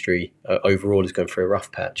the industry overall is going through a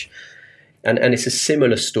rough patch. And it's a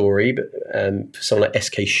similar story, but for someone like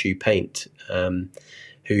SK Shoe Paint,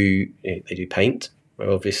 who they do paint,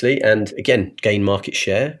 obviously, and again, gain market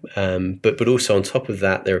share. But also on top of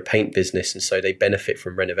that, they're a paint business, and so they benefit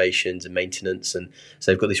from renovations and maintenance, and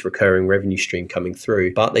so they've got this recurring revenue stream coming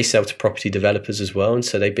through. But they sell to property developers as well, and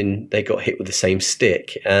so they got hit with the same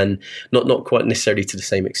stick, and not quite necessarily to the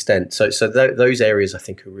same extent. So those areas I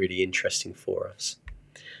think are really interesting for us.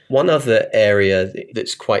 One other area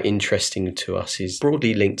that's quite interesting to us is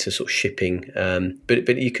broadly linked to sort of shipping,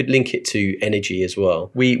 but you could link it to energy as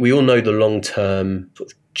well. We all know the long-term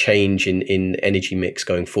sort of change in energy mix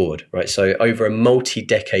going forward, right? So over a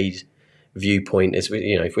multi-decade viewpoint,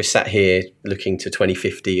 if we're sat here looking to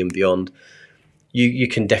 2050 and beyond, you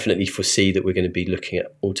can definitely foresee that we're going to be looking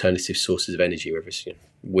at alternative sources of energy, whether it's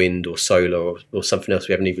wind or solar or something else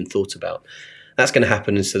we haven't even thought about. That's going to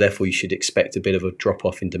happen, and so therefore you should expect a bit of a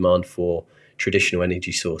drop-off in demand for traditional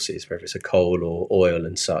energy sources, whether it's a coal or oil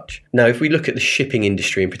and such. Now, if we look at the shipping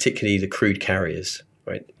industry, and particularly the crude carriers,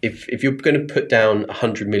 right? If you're going to put down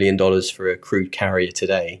 $100 million for a crude carrier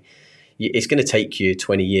today, it's going to take you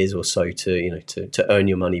 20 years or so to earn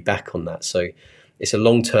your money back on that. So it's a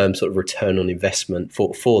long-term sort of return on investment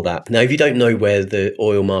for that. Now, if you don't know where the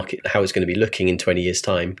oil market, how it's going to be looking in 20 years'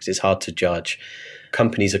 time, because it's hard to judge,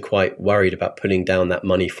 companies are quite worried about putting down that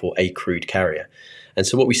money for a crude carrier. And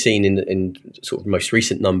so what we've seen in sort of most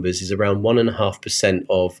recent numbers is around 1.5%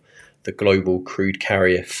 of the global crude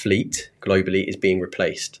carrier fleet globally is being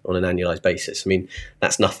replaced on an annualized basis. I mean,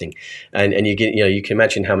 that's nothing. And you can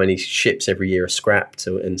imagine how many ships every year are scrapped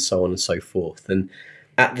and so on and so forth. And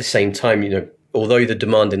at the same time, although the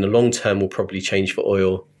demand in the long term will probably change for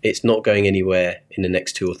oil, it's not going anywhere in the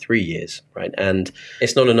next 2 or 3 years, right? And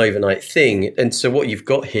it's not an overnight thing. And so what you've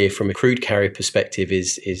got here from a crude carrier perspective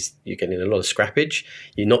is you're getting a lot of scrappage.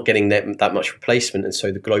 You're not getting that much replacement. And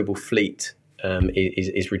so the global fleet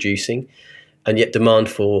is reducing. And yet demand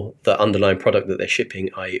for the underlying product that they're shipping,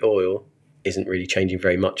 i.e. oil, isn't really changing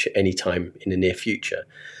very much at any time in the near future.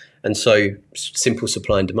 And so simple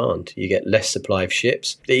supply and demand, you get less supply of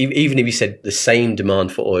ships. Even if you said the same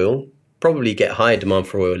demand for oil, probably get higher demand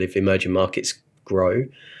for oil if emerging markets grow.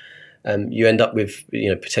 You end up with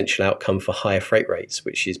potential outcome for higher freight rates,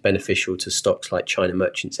 which is beneficial to stocks like China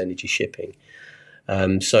Merchants Energy Shipping.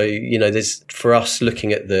 So there's, for us,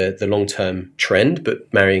 looking at the long-term trend,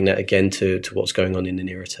 but marrying that again to what's going on in the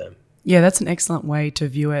nearer term. Yeah, that's an excellent way to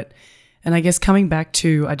view it. And I guess coming back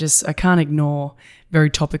to, I can't ignore, very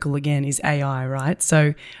topical again, is AI, right?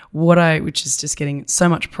 So which is just getting so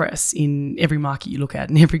much press in every market you look at,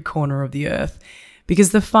 in every corner of the earth,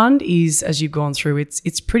 because the fund is, as you've gone through,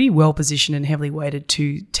 it's pretty well positioned and heavily weighted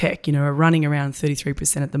to tech, running around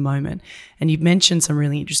 33% at the moment. And you've mentioned some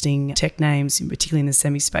really interesting tech names, particularly in the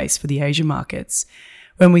semi space for the Asian markets.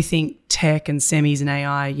 When we think tech and semis and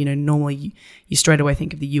AI, normally you straight away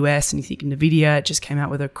think of the US and you think of NVIDIA. It just came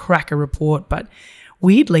out with a cracker report, but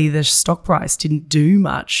weirdly, the stock price didn't do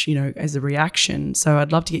much, as a reaction. So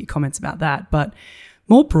I'd love to get your comments about that. But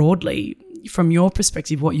more broadly, from your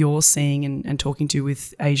perspective, what you're seeing and talking to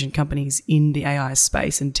with Asian companies in the AI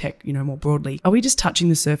space and tech, more broadly, are we just touching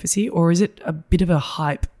the surface here, or is it a bit of a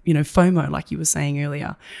hype, FOMO, like you were saying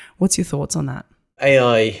earlier? What's your thoughts on that?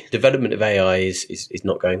 Development of AI is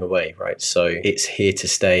not going away, right? So it's here to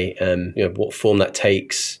stay. What form that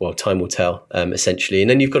takes, well, time will tell, essentially. And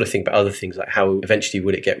then you've got to think about other things like how eventually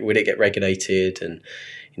would it get regulated, and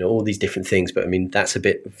all these different things. But I mean, that's a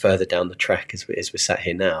bit further down the track as we're sat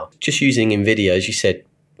here now. Just using NVIDIA, as you said,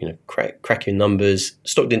 cracking numbers.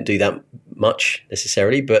 Stock didn't do that much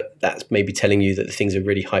necessarily, but that's maybe telling you that the things are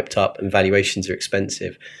really hyped up and valuations are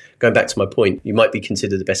expensive. Going back to my point, you might be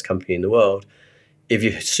considered the best company in the world. If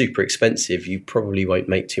you're super expensive, you probably won't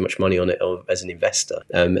make too much money on it as an investor.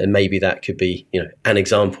 And maybe that could be, an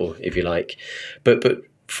example, if you like. But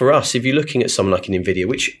for us, if you're looking at someone like an NVIDIA,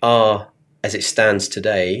 which are, as it stands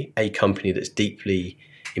today, a company that's deeply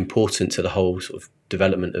important to the whole sort of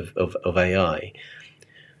development of AI,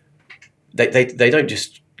 they don't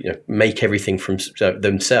just make everything from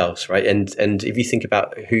themselves, right? And if you think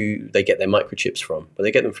about who they get their microchips from, well,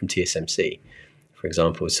 they get them from TSMC, for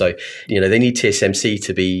example. So, they need TSMC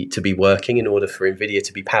to be working in order for NVIDIA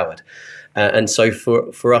to be powered. And so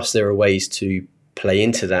for us, there are ways to play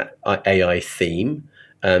into that AI theme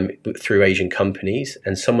through Asian companies.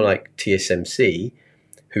 And someone like TSMC,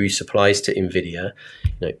 who supplies to NVIDIA,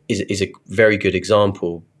 is a very good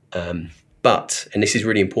example. But, and this is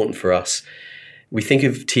really important for us, we think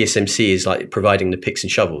of TSMC as like providing the picks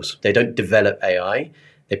and shovels. They don't develop AI.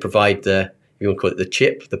 They provide you want to call it the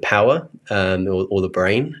chip, the power, or the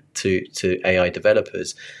brain to AI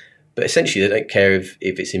developers. But essentially, they don't care if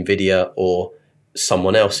it's NVIDIA or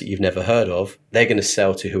someone else that you've never heard of. They're going to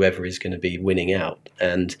sell to whoever is going to be winning out.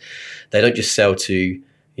 And they don't just sell to,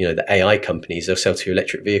 the AI companies. They'll sell to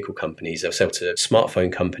electric vehicle companies. They'll sell to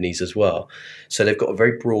smartphone companies as well. So they've got a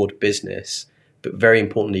very broad business. But very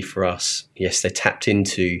importantly for us, yes, they're tapped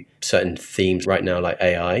into certain themes right now like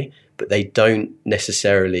AI, but they don't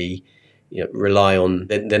necessarily rely on,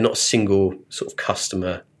 they're not a single sort of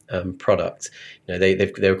customer product.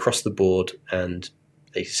 They're across the board, and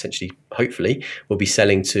they essentially, hopefully, will be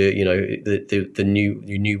selling to the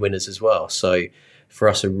new winners as well. So for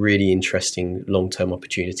us, a really interesting long-term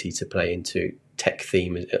opportunity to play into tech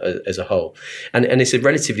theme as a whole. And it's a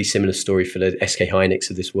relatively similar story for the SK Hynix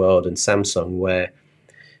of this world and Samsung, where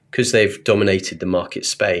because they've dominated the market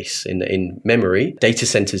space in memory, data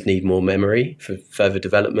centers need more memory for further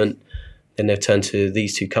development. Then they'll turn to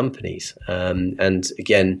these two companies. And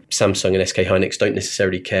again, Samsung and SK Hynix don't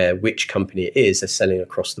necessarily care which company it is. They're selling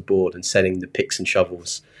across the board and selling the picks and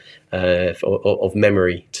shovels of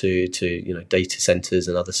memory to data centers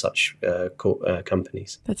and other such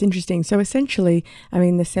companies. That's interesting. So essentially, the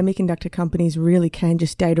semiconductor companies really can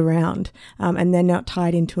just date around and they're not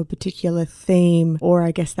tied into a particular theme or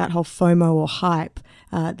I guess that whole FOMO or hype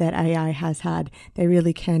that AI has had. They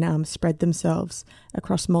really can spread themselves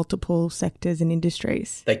across multiple sectors and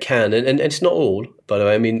industries. They can, and it's not all, by the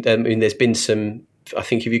way. I mean, there's been some. I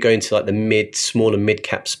think if you go into like the smaller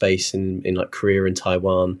mid-cap space in like Korea and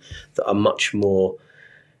Taiwan, that are much more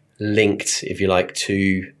linked, if you like,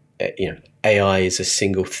 to AI as a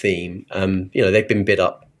single theme. They've been bid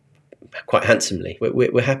up quite handsomely.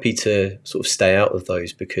 We're happy to sort of stay out of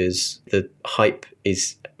those because the hype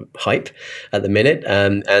is hype at the minute.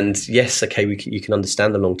 And yes, okay, you can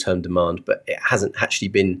understand the long-term demand, but it hasn't actually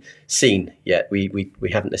been seen yet. We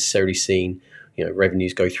haven't necessarily seen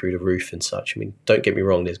revenues go through the roof and such. I mean, don't get me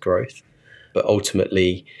wrong, there's growth, but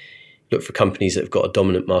ultimately look for companies that have got a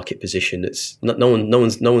dominant market position. That's no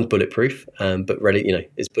one's bulletproof, but really,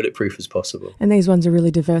 as bulletproof as possible. And these ones are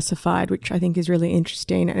really diversified, which I think is really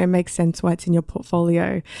interesting, and it makes sense why it's in your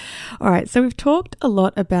portfolio. All right, so we've talked a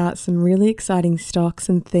lot about some really exciting stocks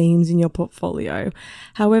and themes in your portfolio.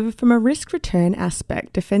 However, from a risk-return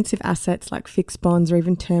aspect, defensive assets like fixed bonds or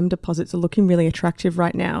even term deposits are looking really attractive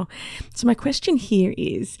right now. So my question here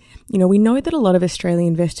is, we know that a lot of Australian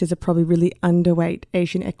investors are probably really underweight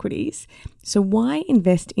Asian equities. So why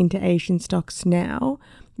invest into Asian stocks now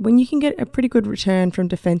when you can get a pretty good return from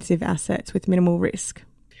defensive assets with minimal risk?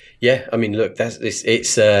 Yeah, I mean, look,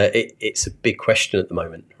 it's a big question at the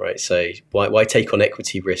moment, right? So why take on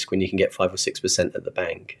equity risk when you can get 5 or 6% at the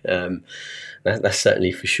bank? That's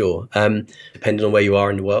certainly for sure. Depending on where you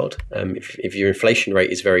are in the world, if your inflation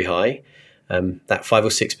rate is very high, that 5 or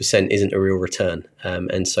 6% isn't a real return.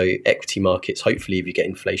 And so equity markets, hopefully, if you get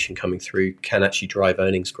inflation coming through, can actually drive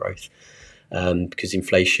earnings growth. Because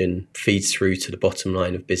inflation feeds through to the bottom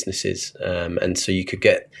line of businesses. And so you could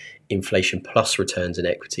get inflation plus returns in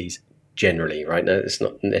equities generally, right? Now, it's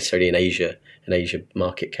not necessarily an Asia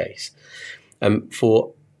market case.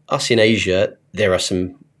 For us in Asia, there are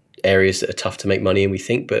some areas that are tough to make money in, we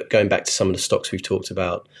think, but going back to some of the stocks we've talked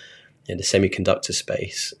about in the semiconductor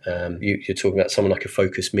space, you're talking about someone like a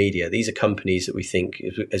Focus Media. These are companies that we think,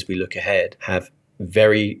 as we look ahead, have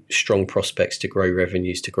very strong prospects to grow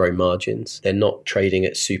revenues, to grow margins. They're not trading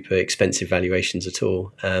at super expensive valuations at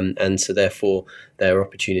all. And so therefore, there are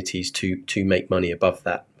opportunities to make money above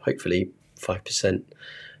that, hopefully 5%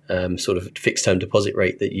 sort of fixed term deposit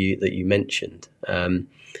rate that you mentioned.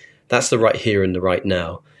 That's the right here and the right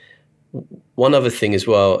now. One other thing as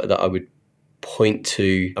well that I would point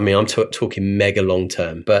to, I mean, I'm talking mega long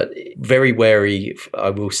term, but very wary.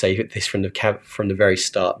 I will say this from the very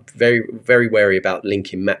start. Very, very wary about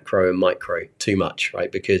linking macro and micro too much,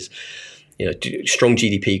 right? Because strong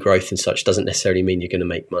GDP growth and such doesn't necessarily mean you're going to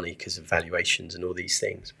make money because of valuations and all these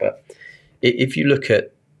things. But if you look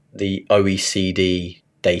at the OECD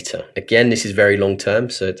data, again, this is very long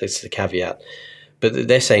term, so this is a caveat. But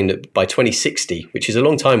they're saying that by 2060, which is a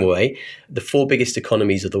long time away, the 4 biggest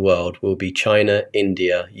economies of the world will be China,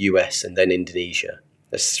 India, US, and then Indonesia.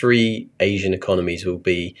 There's 3 Asian economies will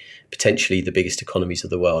be potentially the biggest economies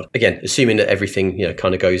of the world. Again, assuming that everything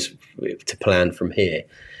kind of goes to plan from here.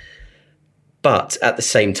 But at the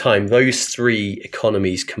same time, those 3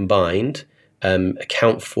 economies combined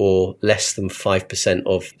account for less than 5%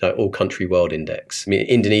 of the all country world index. I mean,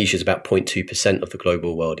 Indonesia is about 0.2% of the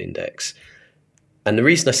global world index. And the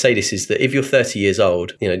reason I say this is that if you're 30 years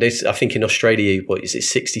old, I think in Australia,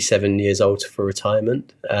 67 years old for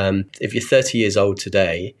retirement? If you're 30 years old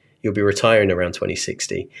today, you'll be retiring around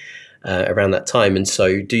 2060, around that time. And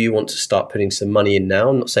so do you want to start putting some money in now?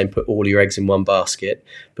 I'm not saying put all your eggs in one basket,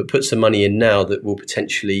 but put some money in now that will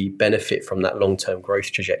potentially benefit from that long-term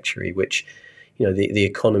growth trajectory, which, the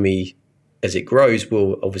economy as it grows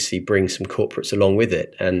will obviously bring some corporates along with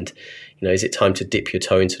it. And, is it time to dip your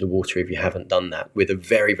toe into the water if you haven't done that with a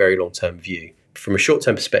very, very long-term view? From a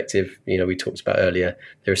short-term perspective, we talked about earlier,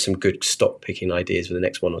 there are some good stock picking ideas for the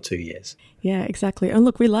next 1 or 2 years. Yeah, exactly. And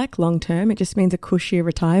look, we like long-term. It just means a cushier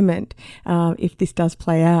retirement if this does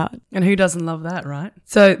play out. And who doesn't love that, right?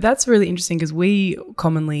 So that's really interesting because we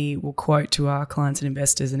commonly will quote to our clients and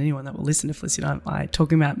investors and anyone that will listen to Felicity and I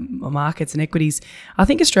talking about markets and equities. I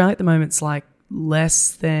think Australia at the moment is like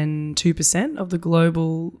less than 2% of the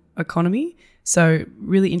global economy. So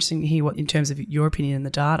really interesting to hear what, in terms of your opinion and the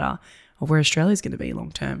data, of where Australia is going to be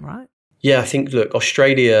long term, right? Yeah, I think, look,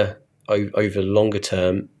 Australia over longer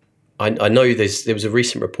term, I know there was a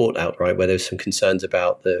recent report out, right, where there was some concerns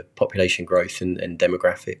about the population growth and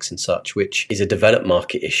demographics and such, which is a developed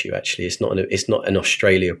market issue, actually. It's not an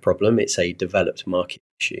Australia problem. It's a developed market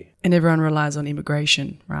issue. And everyone relies on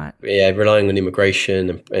immigration, right? Yeah, relying on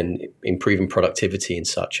immigration and improving productivity and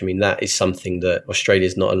such. I mean, that is something that Australia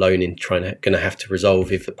is not alone in going to have to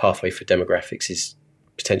resolve if the pathway for demographics is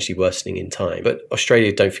potentially worsening in time. But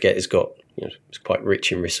Australia, don't forget, has got it's quite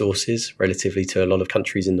rich in resources relatively to a lot of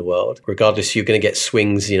countries in the world. Regardless, you're going to get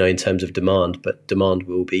swings, in terms of demand, but demand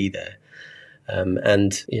will be there.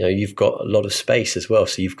 And you've got a lot of space as well,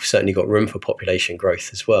 so you've certainly got room for population growth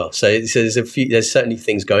as well. So there's certainly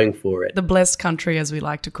things going for it. The blessed country, as we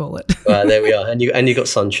like to call it. Well, there we are, and you got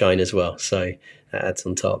sunshine as well, so that adds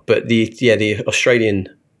on top. But the Australian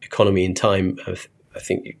economy in time, I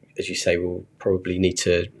think, as you say, we'll probably need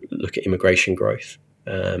to look at immigration growth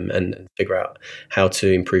and figure out how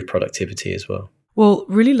to improve productivity as well. Well,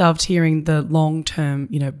 really loved hearing the long-term,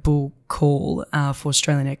 bull call for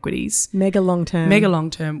Australian equities. Mega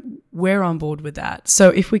long-term. We're on board with that. So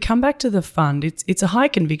if we come back to the fund, it's a high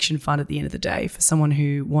conviction fund at the end of the day for someone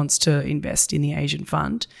who wants to invest in the Asian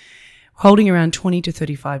fund, holding around 20 to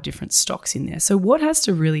 35 different stocks in there. So what has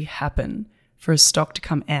to really happen for a stock to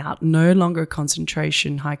come out? No longer a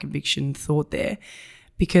concentration, high conviction thought there.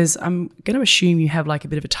 Because I'm going to assume you have like a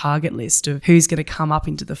bit of a target list of who's going to come up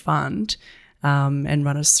into the fund and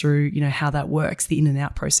run us through, how that works, the in and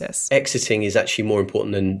out process. Exiting is actually more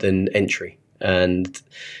important than entry. And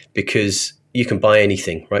because you can buy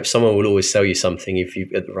anything, right? Someone will always sell you something if you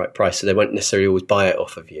at the right price, so they won't necessarily always buy it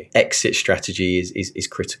off of you. Exit strategy is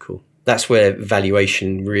critical. That's where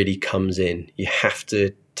valuation really comes in. You have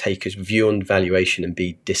to take a view on valuation and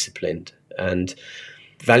be disciplined. And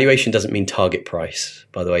valuation doesn't mean target price,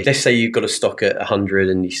 by the way. Let's say you've got a stock at 100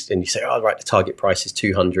 and you say, oh, right, the target price is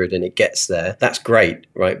 200 and it gets there. That's great,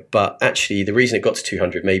 right? But actually, the reason it got to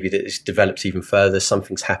 200, maybe that it's developed even further.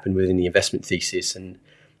 Something's happened within the investment thesis and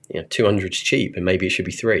 200 is cheap and maybe it should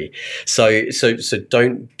be 3. So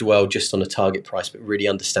don't dwell just on a target price, but really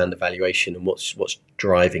understand the valuation and what's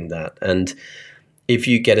driving that. And if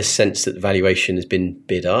you get a sense that the valuation has been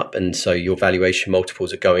bid up and so your valuation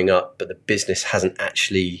multiples are going up, but the business hasn't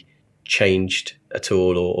actually changed at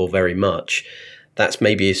all or very much, that's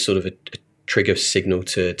maybe a sort of a trigger signal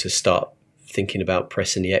to start thinking about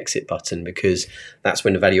pressing the exit button, because that's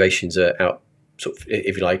when the valuations are out, sort of,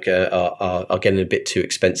 if you like, are getting a bit too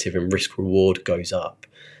expensive and risk reward goes up.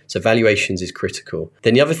 So valuations is critical.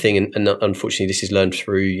 Then the other thing, and unfortunately this is learned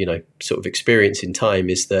through sort of experience in time,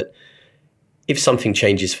 is that if something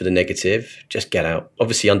changes for the negative, just get out.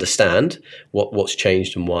 Obviously, understand what's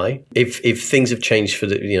changed and why. If things have changed for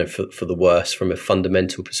the for the worse from a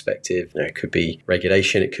fundamental perspective, it could be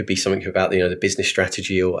regulation, it could be something about the business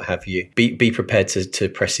strategy or what have you. Be prepared to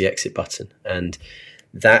press the exit button, and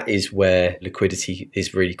that is where liquidity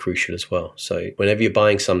is really crucial as well. So whenever you're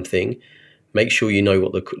buying something, make sure you know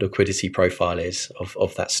what the liquidity profile is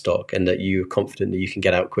of that stock, and that you're confident that you can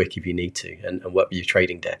get out quick if you need to and work with your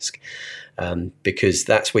trading desk, because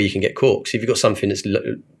that's where you can get caught. So if you've got something that's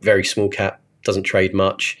very small cap, doesn't trade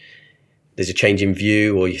much, there's a change in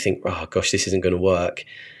view, or you think, oh gosh, this isn't going to work.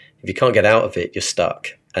 If you can't get out of it, you're stuck.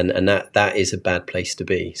 And that is a bad place to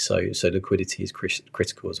be. So liquidity is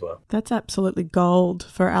critical as well. That's absolutely gold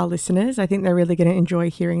for our listeners. I think they're really going to enjoy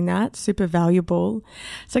hearing that. Super valuable.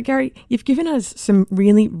 So Gary, you've given us some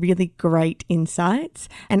really, really great insights.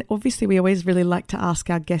 And obviously we always really like to ask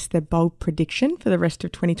our guests their bold prediction for the rest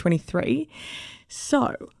of 2023.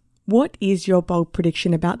 So what is your bold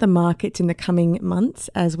prediction about the markets in the coming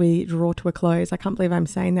months as we draw to a close? I can't believe I'm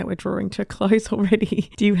saying that we're drawing to a close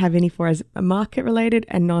already. Do you have any for us, market related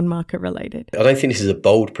and non-market related? I don't think this is a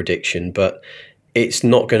bold prediction, but it's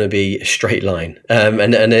not going to be a straight line.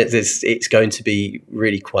 And it's going to be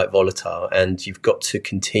really quite volatile. And you've got to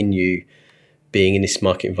continue being in this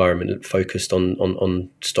market environment focused on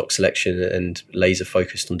stock selection and laser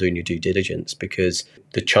focused on doing your due diligence, because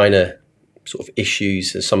the China sort of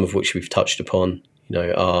issues, some of which we've touched upon,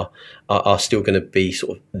 are still going to be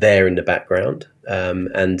sort of there in the background,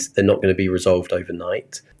 and they're not going to be resolved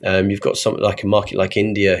overnight. You've got something like a market like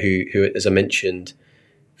India, who, as I mentioned,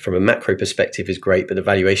 from a macro perspective is great, but the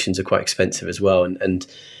valuations are quite expensive as well. And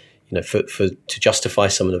to justify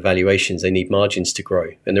some of the valuations, they need margins to grow,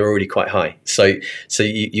 and they're already quite high. So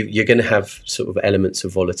you're going to have sort of elements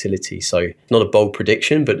of volatility. So not a bold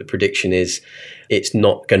prediction, but the prediction is it's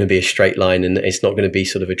not going to be a straight line, and it's not going to be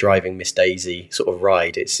sort of a driving Miss Daisy sort of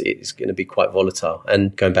ride. It's going to be quite volatile.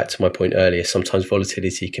 And going back to my point earlier, sometimes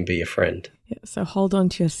volatility can be a friend. Yeah, so hold on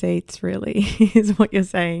to your seats, really, is what you're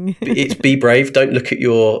saying. It's be brave. Don't look at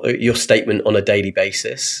your statement on a daily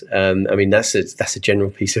basis. I mean, that's a general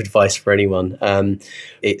piece of advice for anyone.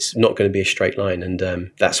 It's not going to be a straight line,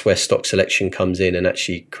 and that's where stock selection comes in and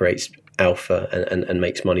actually creates alpha and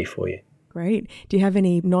makes money for you. Great. Do you have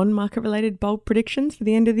any non-market related bold predictions for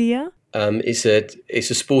the end of the year? It's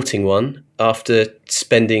a sporting one. After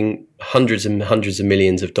spending hundreds and hundreds of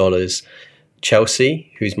millions of dollars,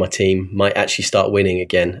 Chelsea, who's my team, might actually start winning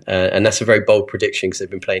again, and that's a very bold prediction because they've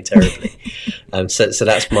been playing terribly. So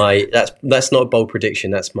that's not a bold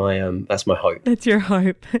prediction. That's my hope. That's your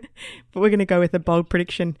hope, but we're going to go with a bold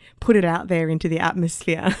prediction. Put it out there into the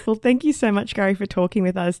atmosphere. Well, thank you so much, Gary, for talking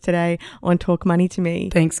with us today on Talk Money to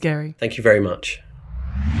Me. Thanks, Gary. Thank you very much.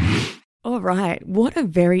 All right. What a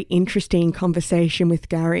very interesting conversation with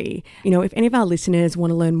Gary. If any of our listeners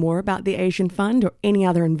want to learn more about the Asian Fund or any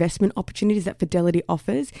other investment opportunities that Fidelity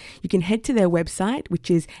offers, you can head to their website,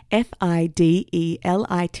 which is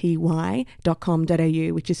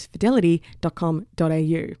fidelity.com.au, which is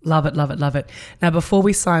fidelity.com.au. Love it, love it, love it. Now, before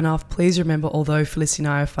we sign off, please remember, although Felicity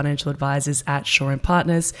and I are financial advisors at Shaw &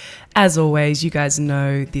 Partners, as always, you guys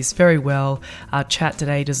know this very well, our chat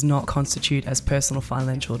today does not constitute as personal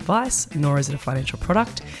financial advice, nor is it a financial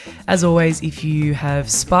product. As always, if you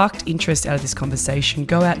have sparked interest out of this conversation,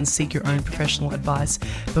 go out and seek your own professional advice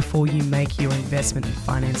before you make your investment and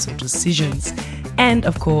financial decisions. And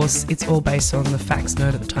of course, it's all based on the facts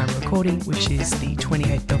note at the time of recording, which is the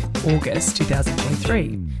 28th of August,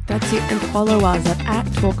 2023. That's it. And follow us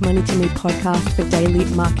at Talk Money to Me podcast for daily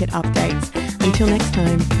market updates. Until next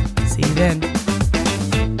time. See See you then.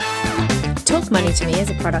 Talk Money to Me is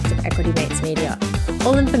a product of Equity Mates Media.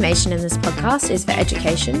 All information in this podcast is for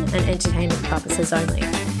education and entertainment purposes only.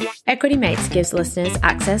 Equity Mates gives listeners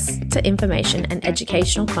access to information and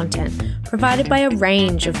educational content provided by a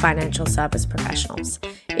range of financial service professionals.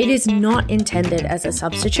 It is not intended as a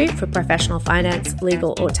substitute for professional finance,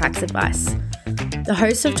 legal, or tax advice. The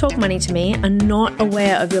hosts of Talk Money to Me are not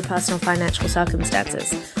aware of your personal financial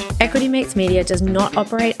circumstances. Equity Mates Media does not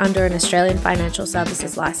operate under an Australian Financial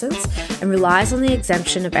Services Licence and relies on the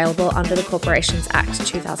exemption available under the Corporations Act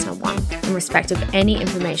 2001 in respect of any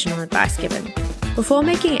information or advice given. Before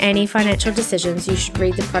making any financial decisions, you should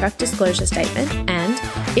read the product disclosure statement and,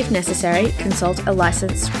 if necessary, consult a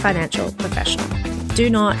licensed financial professional.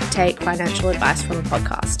 Do not take financial advice from a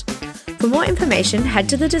podcast. For more information, head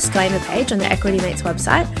to the disclaimer page on the Equity Mates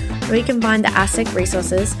website, where you can find the ASIC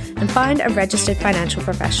resources and find a registered financial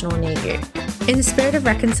professional near you. In the spirit of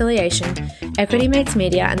reconciliation, Equity Mates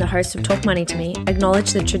Media and the hosts of Talk Money to Me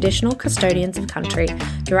acknowledge the traditional custodians of country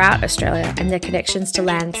throughout Australia and their connections to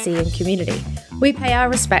land, sea and community. We pay our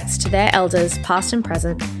respects to their elders, past and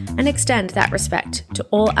present, and extend that respect to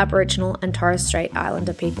all Aboriginal and Torres Strait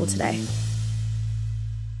Islander people today.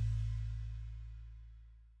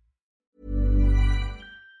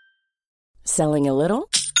 Selling a little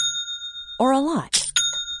or a lot?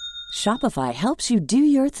 Shopify helps you do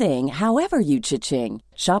your thing however you cha-ching.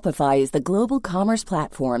 Shopify is the global commerce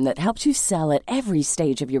platform that helps you sell at every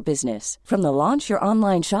stage of your business. From the launch your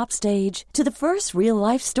online shop stage to the first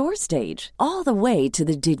real-life store stage, all the way to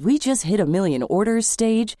the did we just hit a million orders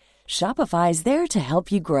stage. Shopify is there to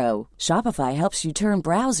help you grow. Shopify helps you turn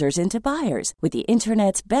browsers into buyers with the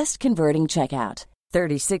internet's best converting checkout.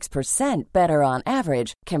 36% better on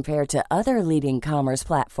average compared to other leading commerce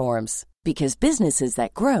platforms. Because businesses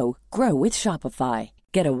that grow, grow with Shopify.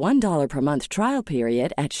 Get a $1 per month trial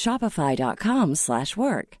period at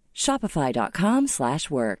shopify.com/work.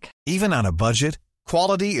 Shopify.com/work. Even on a budget,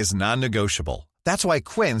 quality is non-negotiable. That's why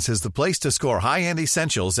Quince is the place to score high-end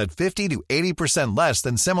essentials at 50 to 80% less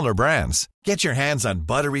than similar brands. Get your hands on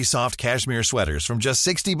buttery soft cashmere sweaters from just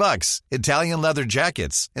 $60, Italian leather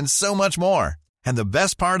jackets, and so much more. And the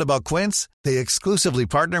best part about Quince, they exclusively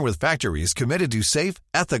partner with factories committed to safe,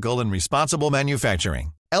 ethical, and responsible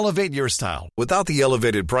manufacturing. Elevate your style without the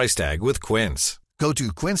elevated price tag with Quince. Go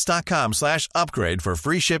to quince.com/upgrade for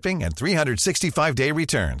free shipping and 365-day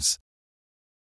returns.